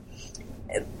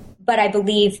 But I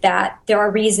believe that there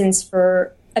are reasons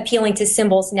for appealing to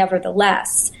symbols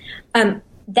nevertheless.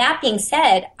 That being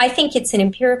said, I think it's an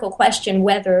empirical question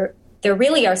whether there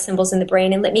really are symbols in the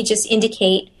brain. And let me just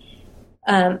indicate,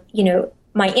 my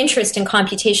interest in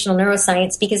computational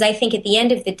neuroscience, because I think at the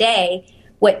end of the day,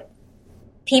 what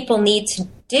people need to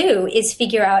do is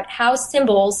figure out how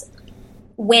symbols,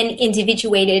 when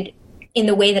individuated in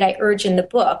the way that I urge in the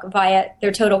book via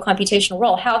their total computational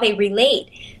role, how they relate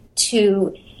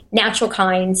to natural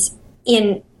kinds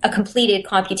in a completed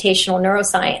computational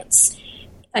neuroscience.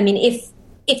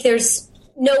 If there's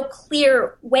no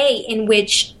clear way in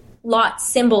which Lott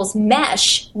symbols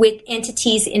mesh with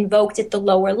entities invoked at the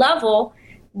lower level,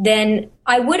 then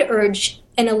I would urge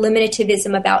an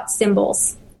eliminativism about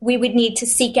symbols. We would need to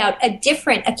seek out a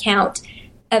different account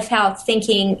of how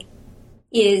thinking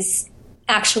is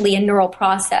actually a neural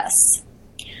process.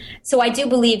 So I do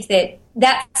believe that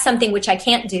that's something which I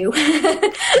can't do.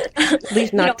 At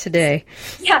least not today.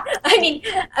 Yeah.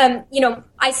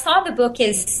 I saw the book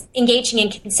as engaging in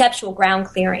conceptual ground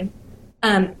clearing,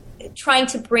 trying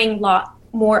to bring Lott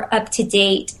more up to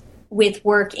date with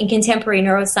work in contemporary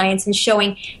neuroscience and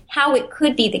showing how it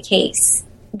could be the case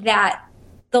that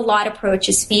the Lott approach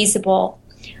is feasible.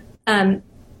 And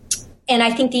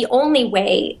I think the only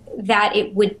way that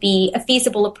it would be a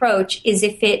feasible approach is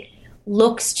if it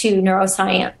looks to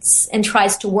neuroscience and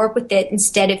tries to work with it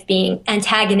instead of being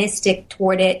antagonistic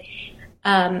toward it,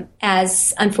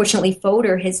 as unfortunately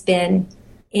Fodor has been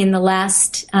in the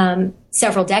last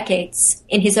several decades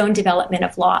in his own development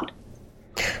of Lott.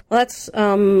 Well, that's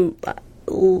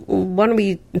why don't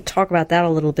we talk about that a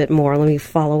little bit more? Let me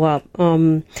follow up.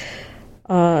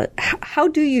 How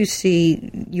do you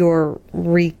see your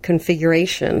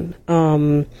reconfiguration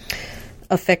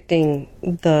affecting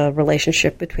the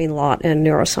relationship between Lott and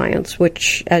neuroscience,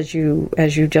 which, as you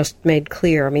just made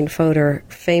clear, Fodor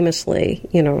famously,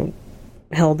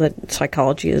 held that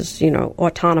psychology is,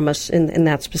 autonomous in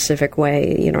that specific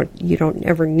way. You don't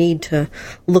ever need to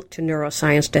look to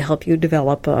neuroscience to help you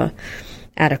develop a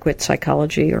adequate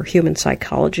psychology or human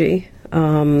psychology.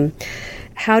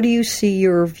 How do you see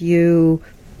your view,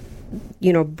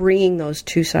 bringing those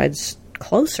two sides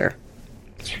closer?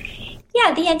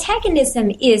 Yeah, the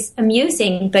antagonism is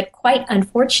amusing, but quite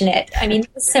unfortunate.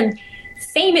 There's some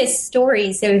famous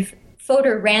stories of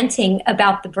Fodor ranting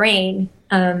about the brain.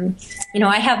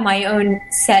 I have my own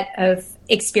set of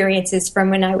experiences from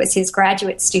when I was his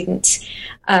graduate student.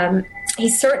 He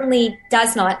certainly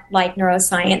does not like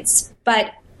neuroscience,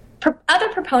 but other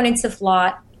proponents of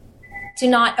Lott do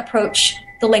not approach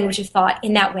the language of thought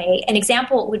in that way. An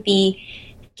example would be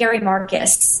Gary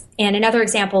Marcus, and another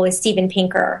example is Steven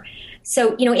Pinker.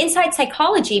 So, inside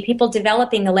psychology, people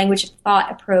developing the language of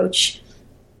thought approach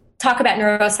talk about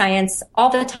neuroscience all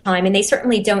the time, and they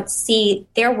certainly don't see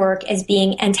their work as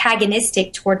being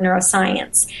antagonistic toward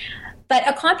neuroscience. But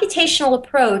a computational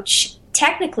approach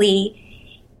technically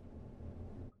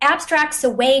abstracts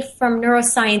away from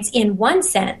neuroscience in one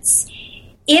sense.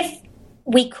 If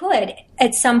we could,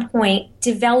 at some point,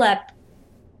 develop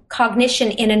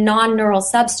cognition in a non-neural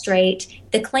substrate,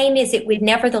 the claim is it would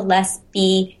nevertheless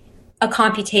be a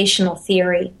computational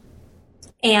theory.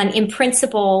 And in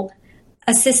principle,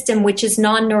 a system which is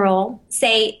non-neural,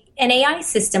 say an AI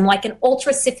system, like an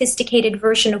ultra-sophisticated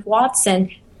version of Watson,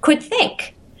 could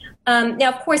think. Now,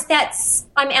 of course,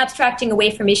 I'm abstracting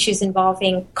away from issues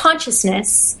involving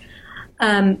consciousness,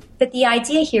 but the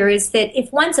idea here is that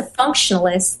if one's a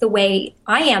functionalist, the way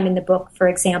I am in the book, for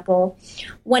example,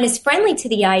 one is friendly to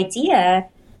the idea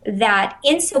that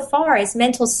insofar as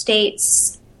mental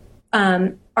states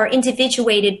are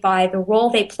individuated by the role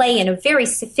they play in a very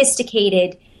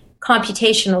sophisticated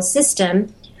computational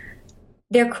system,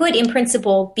 there could, in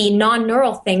principle, be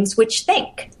non-neural things which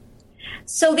think.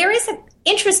 So there is an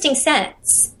interesting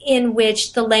sense in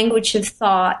which the language of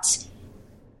thought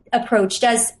approach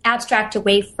does abstract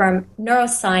away from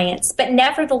neuroscience, but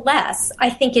nevertheless, I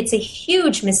think it's a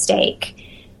huge mistake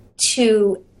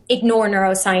to ignore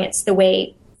neuroscience the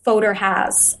way Fodor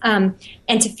has, and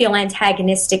to feel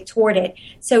antagonistic toward it.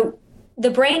 So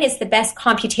the brain is the best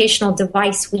computational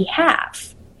device we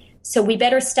have. So we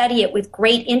better study it with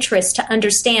great interest to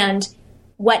understand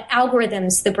what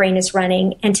algorithms the brain is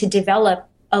running and to develop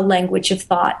a language of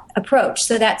thought approach.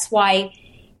 So that's why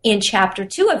in chapter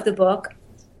 2 of the book,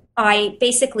 I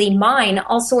basically mine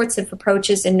all sorts of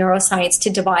approaches in neuroscience to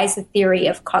devise a theory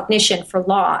of cognition for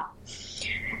Lott.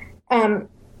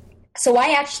 So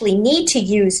I actually need to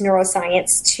use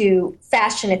neuroscience to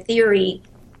fashion a theory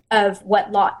of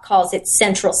what Lott calls its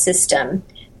central system,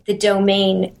 the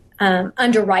domain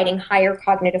underwriting higher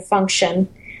cognitive function.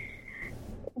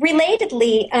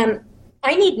 Relatedly,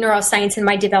 I need neuroscience in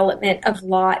my development of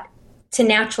Lott to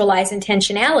naturalize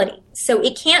intentionality. So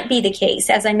it can't be the case,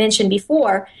 as I mentioned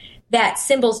before, that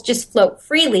symbols just float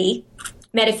freely,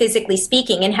 metaphysically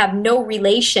speaking, and have no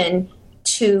relation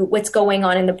to what's going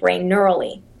on in the brain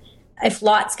neurally. If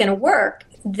Lott's going to work,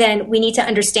 then we need to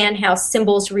understand how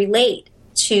symbols relate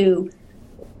to,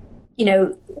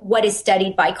 what is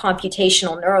studied by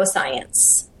computational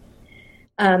neuroscience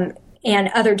and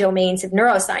other domains of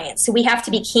neuroscience. So we have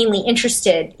to be keenly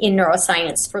interested in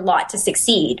neuroscience for Lott to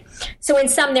succeed. So in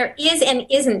sum, there is and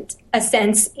isn't a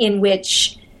sense in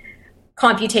which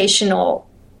computational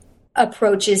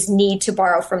approaches need to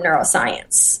borrow from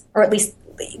neuroscience, or at least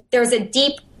there's a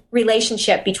deep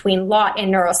relationship between Lott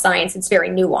and neuroscience. It's very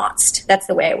nuanced. That's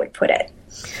the way I would put it.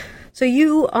 So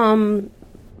you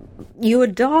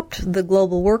adopt the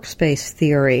global workspace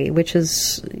theory, which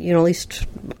is, at least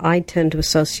I tend to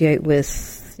associate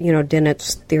with,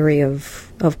 Dennett's theory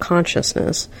of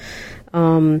consciousness.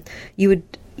 You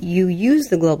use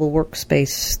the global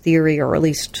workspace theory, or at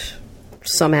least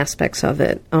some aspects of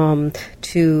it,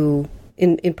 to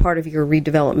in part of your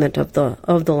redevelopment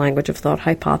of the language of thought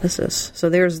hypothesis. So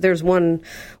there's one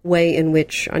way in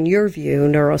which, on your view,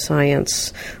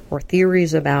 neuroscience or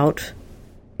theories about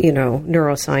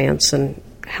neuroscience and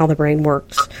how the brain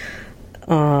works,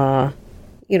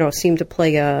 seem to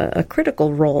play a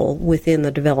critical role within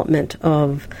the development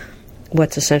of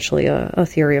what's essentially a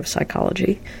theory of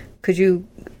psychology. Could you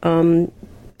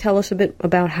tell us a bit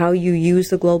about how you use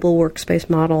the global workspace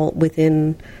model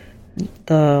within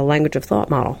the language of thought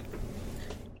model?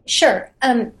 Sure.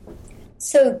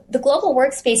 So the global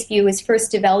workspace view was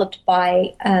first developed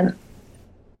by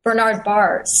Bernard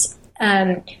Baars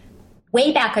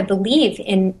way back, I believe,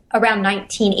 in around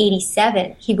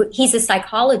 1987. He's a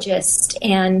psychologist,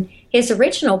 and his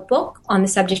original book on the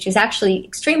subject is actually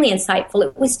extremely insightful.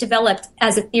 It was developed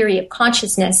as a theory of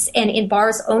consciousness, and in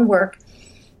Baars' own work,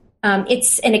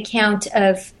 it's an account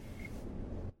of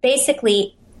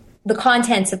basically the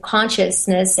contents of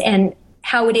consciousness and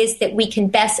how it is that we can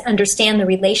best understand the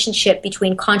relationship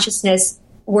between consciousness,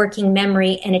 working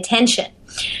memory, and attention.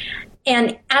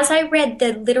 And as I read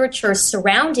the literature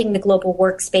surrounding the global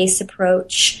workspace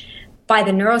approach by the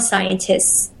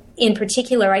neuroscientists in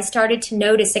particular, I started to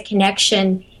notice a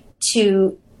connection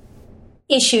to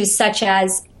issues such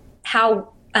as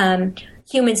how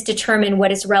humans determine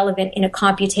what is relevant in a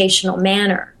computational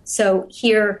manner. So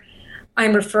here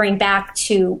I'm referring back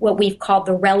to what we've called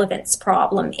the relevance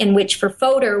problem, in which for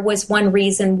Fodor was one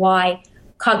reason why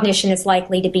cognition is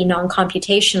likely to be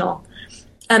non-computational.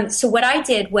 So what I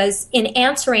did was, in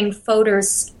answering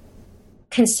Fodor's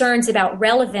concerns about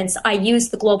relevance, I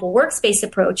used the global workspace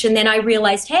approach, and then I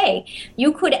realized, hey,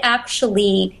 you could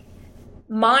actually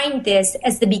mined this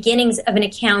as the beginnings of an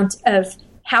account of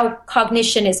how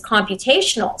cognition is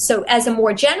computational. So as a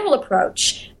more general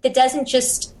approach that doesn't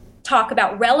just talk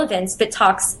about relevance, but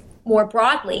talks more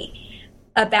broadly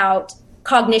about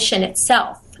cognition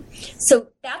itself. So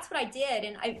that's what I did,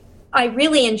 and I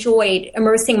really enjoyed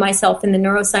immersing myself in the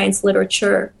neuroscience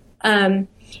literature. And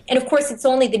of course, it's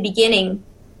only the beginning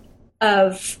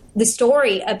of the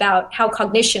story about how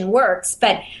cognition works,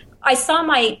 but I saw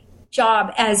my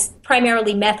job as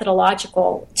primarily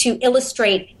methodological to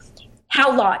illustrate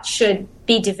how lots should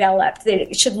be developed, that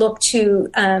it should look to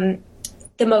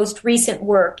the most recent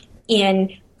work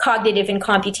in cognitive and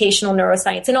computational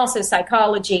neuroscience and also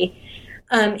psychology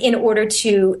in order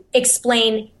to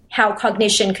explain how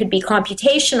cognition could be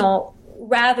computational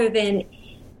rather than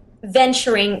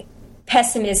venturing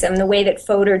pessimism the way that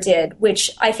Fodor did,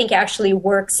 which I think actually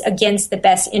works against the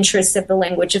best interests of the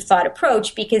language of thought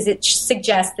approach because it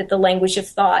suggests that the language of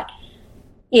thought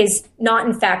is not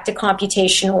in fact a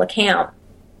computational account,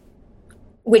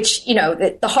 which, you know,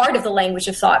 the heart of the language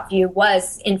of thought view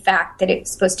was in fact that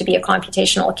it's supposed to be a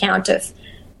computational account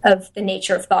of the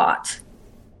nature of thought.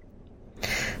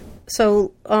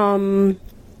 So,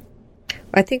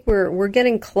 I think we're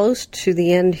getting close to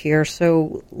the end here,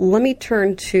 so let me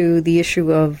turn to the issue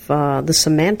of the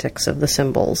semantics of the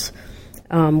symbols,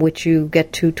 which you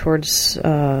get to towards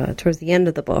the end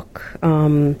of the book,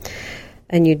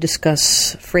 and you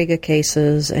discuss Frege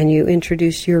cases, and you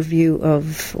introduce your view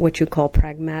of what you call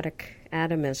pragmatic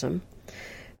atomism.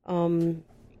 I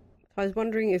was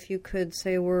wondering if you could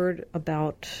say a word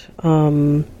about,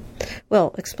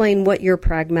 explain what your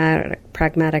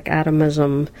pragmatic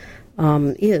atomism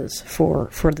is for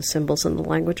the symbols in the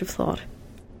language of thought.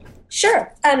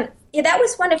 Sure. That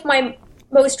was one of my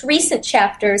most recent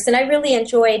chapters, and I really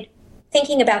enjoyed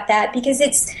thinking about that because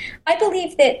I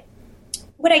believe that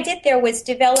what I did there was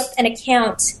develop an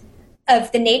account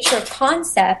of the nature of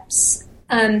concepts,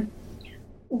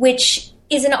 which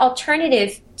is an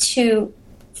alternative to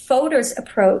Fodor's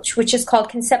approach, which is called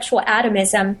conceptual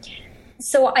atomism.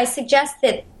 So I suggest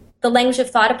that the language of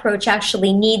thought approach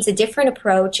actually needs a different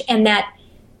approach, and that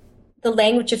the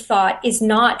language of thought is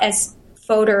not, as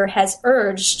Fodor has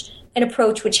urged, an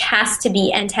approach which has to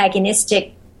be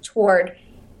antagonistic toward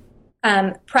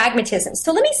pragmatism.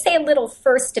 So let me say a little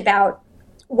first about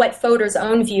what Fodor's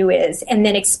own view is, and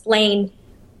then explain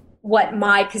what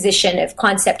my position of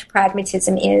concept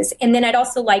pragmatism is. And then I'd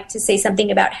also like to say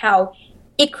something about how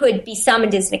it could be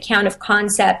summoned as an account of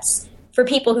concepts for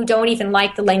people who don't even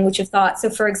like the language of thought. So,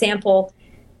 for example,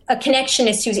 a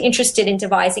connectionist who's interested in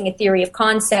devising a theory of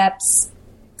concepts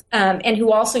and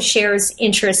who also shares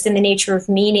interest in the nature of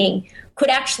meaning could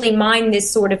actually mine this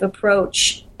sort of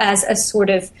approach as a sort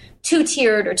of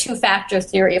two-tiered or two-factor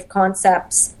theory of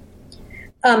concepts.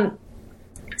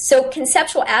 So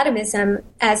conceptual atomism,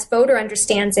 as Fodor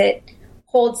understands it,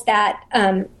 holds that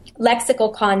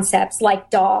lexical concepts like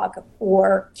dog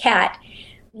or cat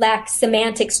lack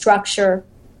semantic structure,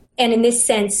 and in this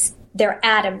sense, they're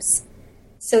atoms.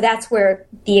 So that's where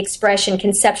the expression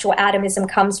conceptual atomism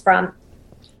comes from.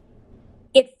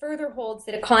 It further holds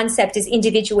that a concept is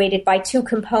individuated by two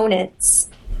components,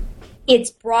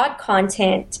 its broad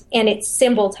content and its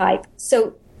symbol type.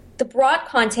 So the broad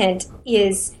content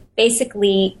is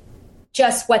basically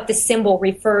just what the symbol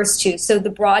refers to. So the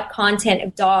broad content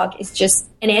of dog is just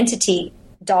an entity,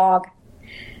 dog.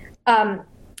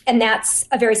 And that's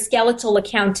a very skeletal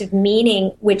account of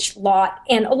meaning, which Lott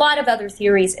and a lot of other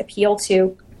theories appeal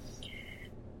to.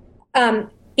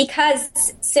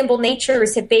 Because symbol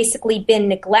natures have basically been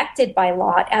neglected by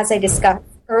Lott, as I discussed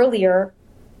earlier,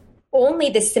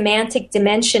 only the semantic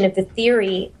dimension of the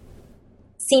theory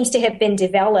seems to have been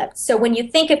developed. So when you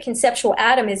think of conceptual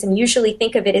atomism, usually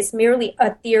think of it as merely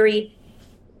a theory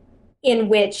in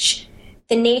which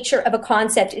the nature of a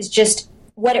concept is just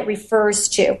what it refers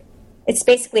to. It's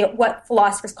basically what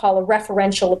philosophers call a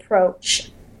referential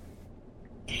approach.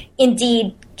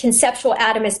 Indeed, conceptual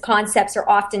atomist concepts are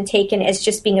often taken as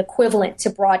just being equivalent to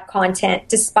broad content,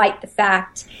 despite the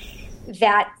fact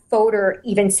that Fodor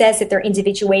even says that they're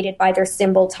individuated by their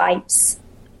symbol types.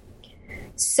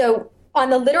 So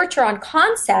on the literature on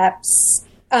concepts,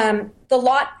 the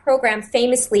Lott program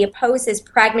famously opposes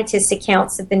pragmatist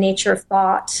accounts of the nature of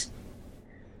thought,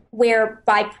 where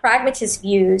by pragmatist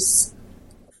views,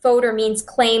 Fodor means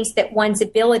claims that one's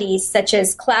abilities, such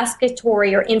as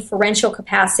classificatory or inferential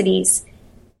capacities,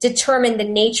 determine the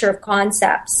nature of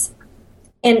concepts.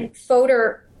 And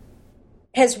Fodor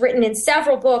has written in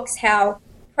several books how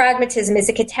pragmatism is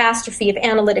a catastrophe of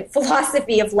analytic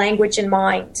philosophy of language and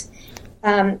mind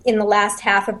in the last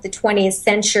half of the 20th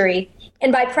century.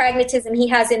 And by pragmatism, he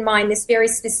has in mind this very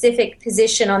specific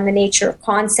position on the nature of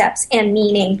concepts and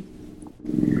meaning.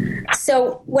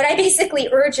 So what I basically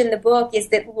urge in the book is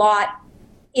that Lott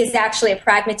is actually a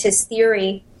pragmatist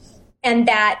theory, and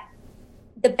that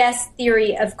the best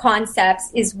theory of concepts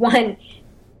is one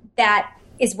that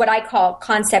is what I call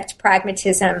concept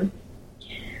pragmatism.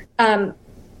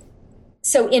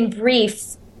 So in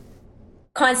brief,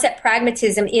 concept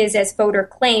pragmatism is, as Fodor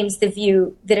claims, the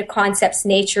view that a concept's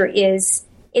nature is,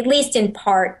 at least in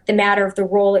part, the matter of the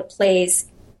role it plays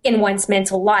in one's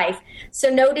mental life. So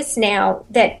notice now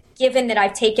that given that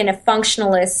I've taken a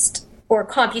functionalist or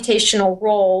computational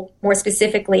role, more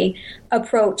specifically,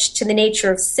 approach to the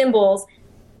nature of symbols,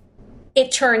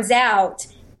 it turns out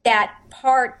that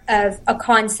part of a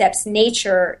concept's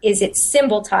nature is its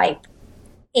symbol type.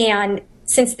 And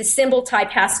since the symbol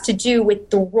type has to do with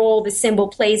the role the symbol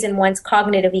plays in one's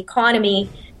cognitive economy,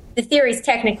 the theory is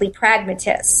technically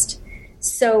pragmatist.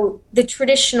 So the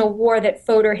traditional war that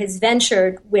Fodor has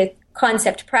ventured with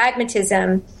concept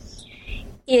pragmatism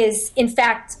is, in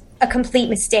fact, a complete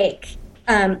mistake.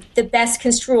 The best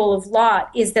construal of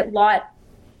Lott is that Lott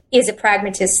is a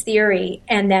pragmatist theory,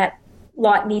 and that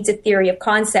Lott needs a theory of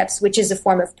concepts, which is a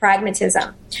form of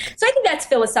pragmatism. So I think that's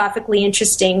philosophically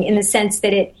interesting in the sense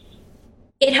that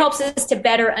it helps us to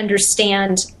better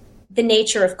understand the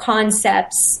nature of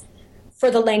concepts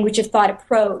for the language of thought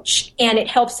approach, and it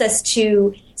helps us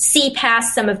to see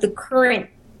past some of the current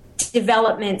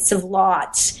developments of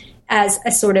Lott as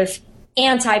a sort of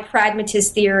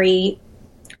anti-pragmatist theory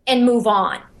and move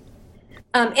on.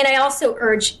 And I also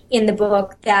urge in the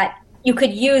book that you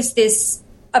could use this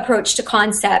approach to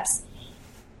concepts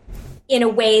in a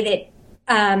way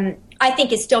that I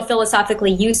think is still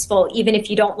philosophically useful, even if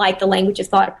you don't like the language of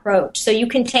thought approach. So you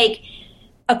can take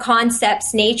a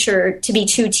concept's nature to be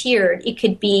two-tiered. It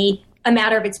could be a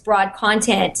matter of its broad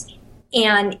content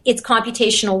and its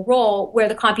computational role, where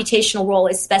the computational role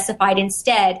is specified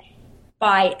instead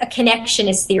by a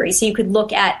connectionist theory. So you could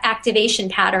look at activation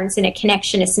patterns in a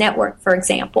connectionist network, for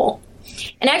example.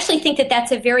 And I actually think that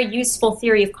that's a very useful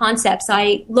theory of concepts.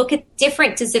 I look at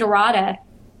different desiderata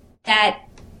that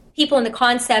people in the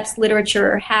concepts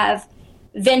literature have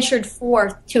ventured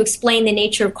forth to explain the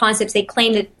nature of concepts. They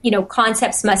claim that,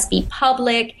 concepts must be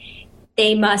public.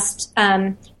 They must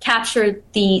capture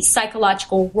the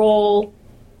psychological role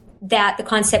that the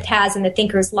concept has in the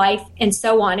thinker's life, and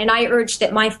so on. And I urge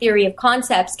that my theory of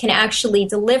concepts can actually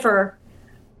deliver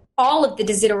all of the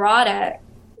desiderata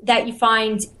that you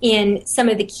find in some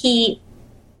of the key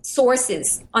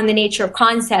sources on the nature of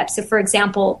concepts. So, for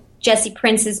example, Jesse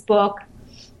Prince's book,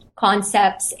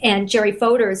 Concepts, and Jerry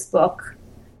Fodor's book.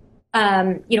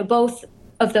 Both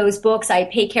of those books, I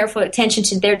pay careful attention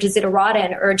to their desiderata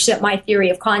and urge that my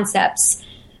theory of concepts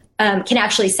can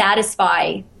actually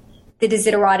satisfy the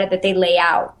desiderata that they lay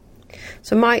out.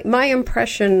 So my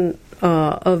impression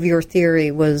of your theory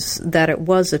was that it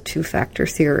was a two-factor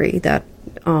theory, that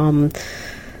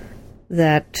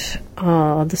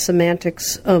the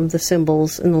semantics of the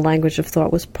symbols in the language of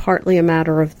thought was partly a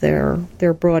matter of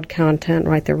their broad content,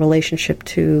 right, their relationship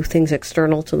to things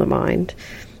external to the mind,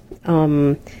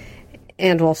 and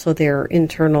also their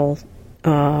internal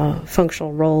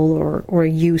functional role or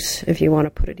use, if you want to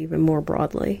put it even more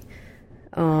broadly.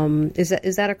 Is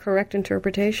that a correct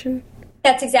interpretation?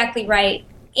 That's exactly right.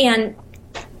 And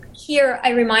here I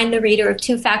remind the reader of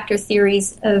two-factor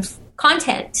theories of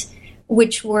content,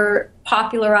 which were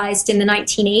popularized in the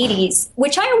 1980s,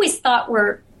 which I always thought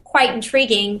were quite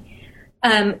intriguing,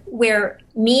 where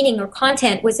meaning or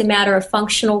content was a matter of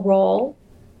functional role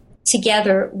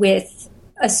together with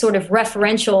a sort of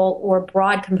referential or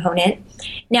broad component.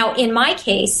 Now, in my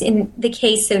case, in the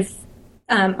case of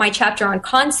my chapter on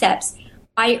concepts,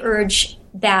 I urge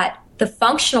that the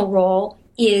functional role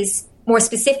is more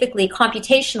specifically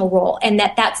computational role, and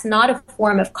that's not a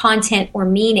form of content or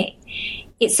meaning.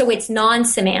 So it's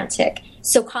non-semantic.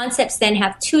 So concepts then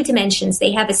have two dimensions.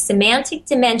 They have a semantic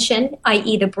dimension,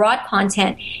 i.e. the broad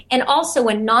content, and also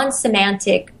a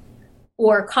non-semantic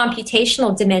or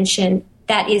computational dimension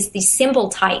that is the symbol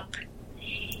type.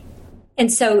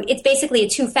 And so it's basically a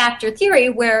two-factor theory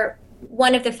where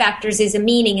one of the factors is a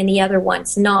meaning and the other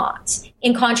one's not,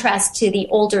 in contrast to the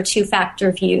older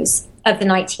two-factor views of the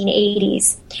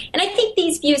 1980s. And I think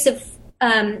these views of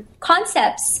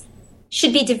concepts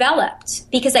should be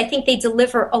developed because I think they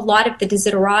deliver a lot of the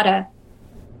desiderata.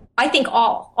 I think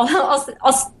I'll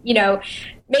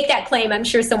make that claim. I'm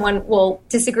sure someone will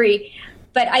disagree,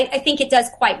 but I think it does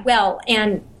quite well,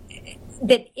 and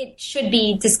that it should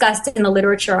be discussed in the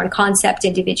literature on concept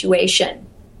individuation.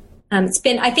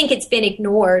 I think it's been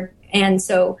ignored, and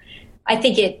so I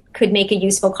think it could make a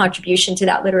useful contribution to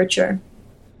that literature.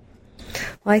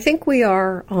 Well, I think we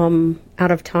are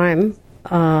out of time,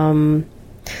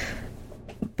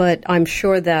 but I'm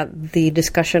sure that the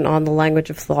discussion on the language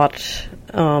of thought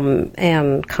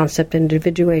and concept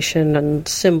individuation and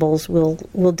symbols will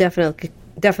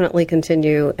definitely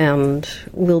continue and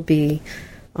will be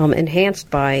enhanced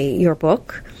by your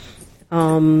book.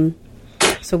 So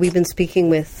we've been speaking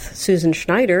with Susan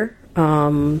Schneider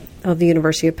of the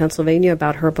University of Pennsylvania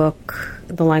about her book,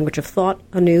 The Language of Thought,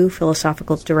 A New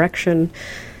Philosophical Direction,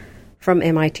 from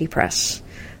MIT Press.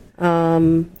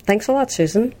 Thanks a lot,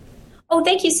 Susan. Oh,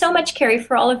 thank you so much, Carrie,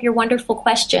 for all of your wonderful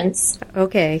questions.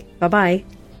 Okay, bye-bye.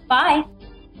 Bye.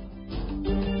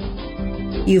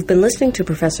 You've been listening to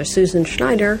Professor Susan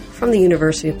Schneider from the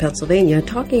University of Pennsylvania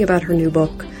talking about her new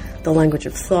book, The Language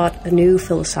of Thought, A New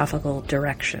Philosophical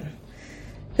Direction.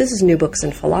 This is New Books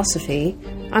in Philosophy.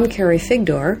 I'm Carrie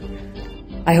Figdor.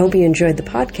 I hope you enjoyed the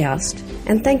podcast,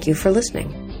 and thank you for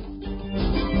listening.